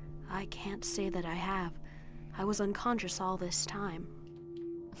 I can't say that I have. I was unconscious all this time.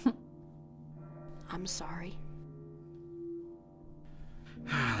 I'm sorry.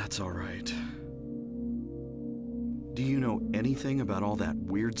 That's all right. Do you know anything about all that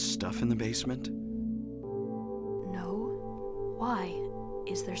weird stuff in the basement? No? Why?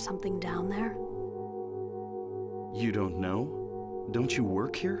 Is there something down there? You don't know? Don't you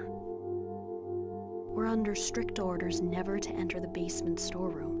work here? We're under strict orders never to enter the basement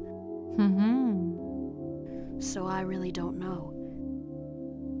storeroom. So I really don't know.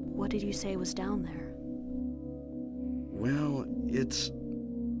 What did you say was down there? Well, it's...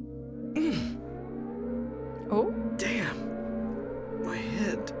 Oh? Damn! My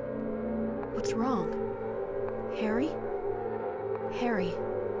head. What's wrong? Harry? Harry,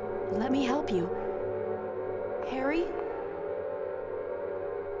 let me help you. Harry?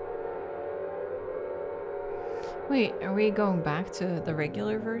 Wait, are we going back to the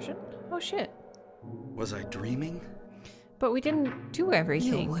regular version? Oh shit. Was I dreaming? But we didn't do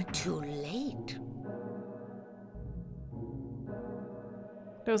everything. You were too late.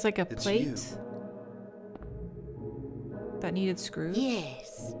 There was like a It's plate you. that needed screws.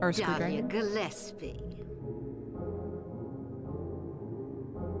 Yes, Or a Dahlia screwdriver. Gillespie.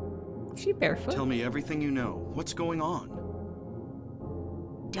 Is she barefoot? Tell me everything you know. What's going on?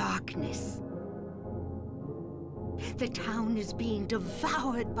 Darkness. The town is being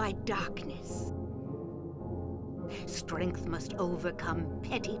devoured by darkness. Strength must overcome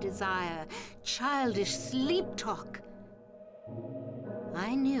petty desire, childish sleep talk.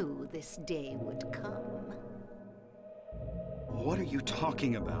 I knew this day would come. What are you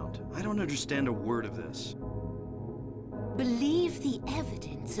talking about? I don't understand a word of this. Believe the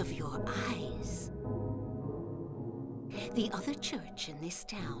evidence of your eyes. The other church in this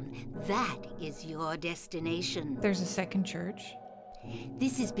town, that is your destination. There's a second church.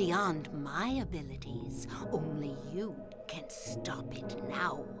 This is beyond my abilities. Only you can stop it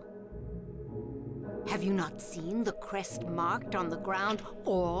now. Have you not seen the crest marked on the ground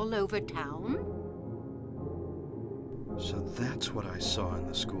all over town? So that's what I saw in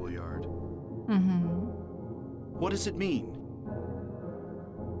the schoolyard. Mm-hmm. What does it mean?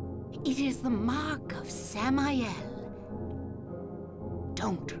 It is the mark of Samael.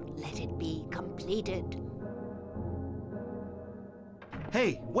 Don't let it be completed.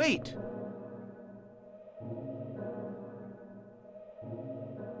 Hey, wait!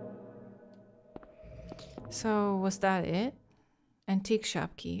 So was that it? Antique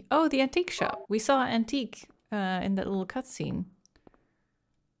shop key. Oh, the antique shop. We saw antique in that little cutscene.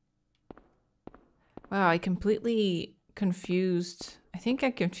 Wow, I completely confused. I think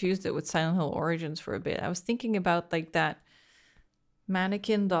I confused it with Silent Hill Origins for a bit. I was thinking about like that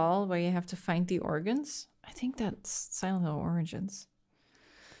mannequin doll where you have to find the organs. I think that's Silent Hill Origins.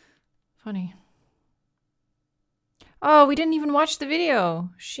 Funny. Oh, we didn't even watch the video.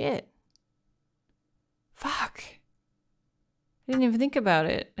 Shit. Fuck. I didn't even think about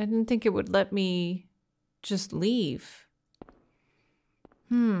it. I didn't think it would let me just leave.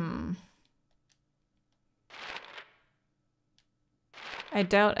 I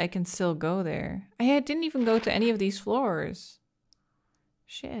doubt I can still go there. I didn't even go to any of these floors.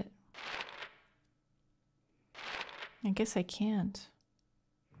 Shit. I guess I can't.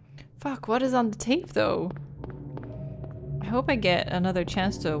 Fuck, what is on the tape though? I hope I get another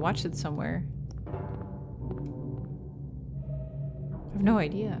chance to watch it somewhere. I have no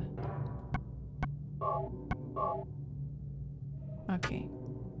idea. Okay.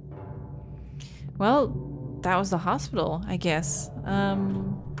 Well, that was the hospital, I guess.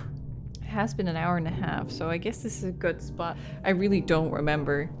 It has been an hour and a half, so I guess this is a good spot. I really don't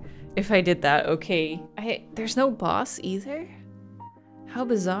remember if I did that okay. There's no boss either? How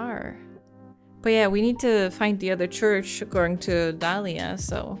bizarre. But yeah, we need to find the other church according to Dahlia,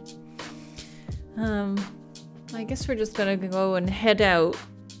 so... I guess we're just gonna go and head out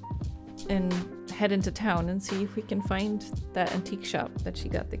and head into town and see if we can find that antique shop that she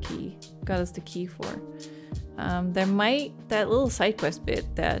got us the key for. That little side quest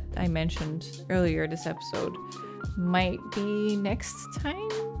bit that I mentioned earlier this episode might be next time?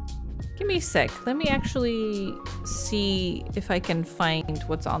 Give me a sec. Let me actually see if I can find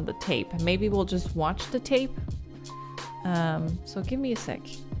what's on the tape. Maybe we'll just watch the tape. So give me a sec.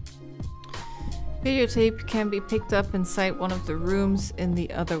 Videotape can be picked up inside one of the rooms in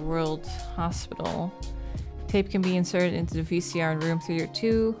the Otherworld Hospital. Tape can be inserted into the VCR in room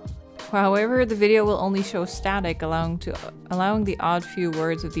 302. However, the video will only show static, allowing the odd few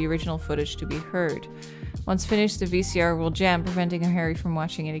words of the original footage to be heard. Once finished, the VCR will jam, preventing Harry from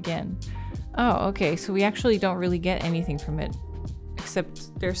watching it again. Oh, okay, so we actually don't really get anything from it,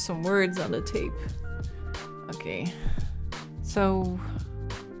 except there's some words on the tape. Okay, so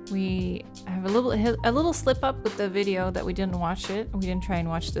we have a little slip up with the video that we didn't watch it. We didn't try and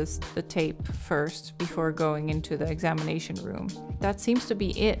watch the tape first before going into the examination room. That seems to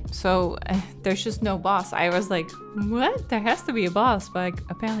be it. So there's just no boss. I was like, what? There has to be a boss, but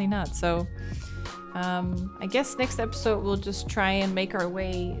apparently not. So I guess next episode we'll just try and make our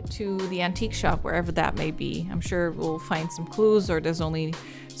way to the antique shop, wherever that may be. I'm sure we'll find some clues, or there's only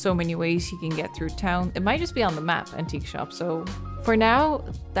so many ways you can get through town. It might just be on the map, antique shop. So for now,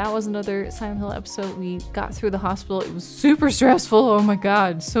 that was another Silent Hill episode. We got through the hospital. It was super stressful. Oh my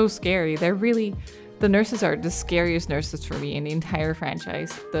god, so scary. The nurses are the scariest nurses for me in the entire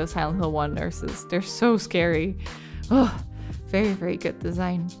franchise. The Silent Hill 1 nurses. They're so scary. Oh, very, very good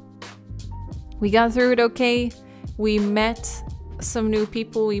design. We got through it okay. We met some new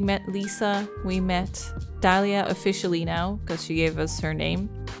people. We met Lisa. We met Dahlia officially now, because she gave us her name.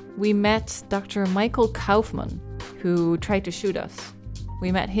 We met Dr. Michael Kaufman, who tried to shoot us.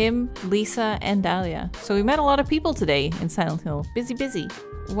 We met him, Lisa, and Dahlia. So we met a lot of people today in Silent Hill. Busy.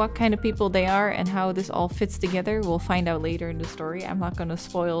 What kind of people they are and how this all fits together, we'll find out later in the story. I'm not going to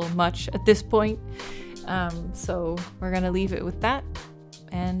spoil much at this point. So we're going to leave it with that.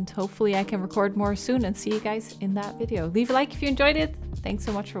 And hopefully I can record more soon and see you guys in that video. Leave a like if you enjoyed it. Thanks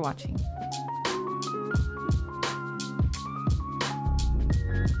so much for watching.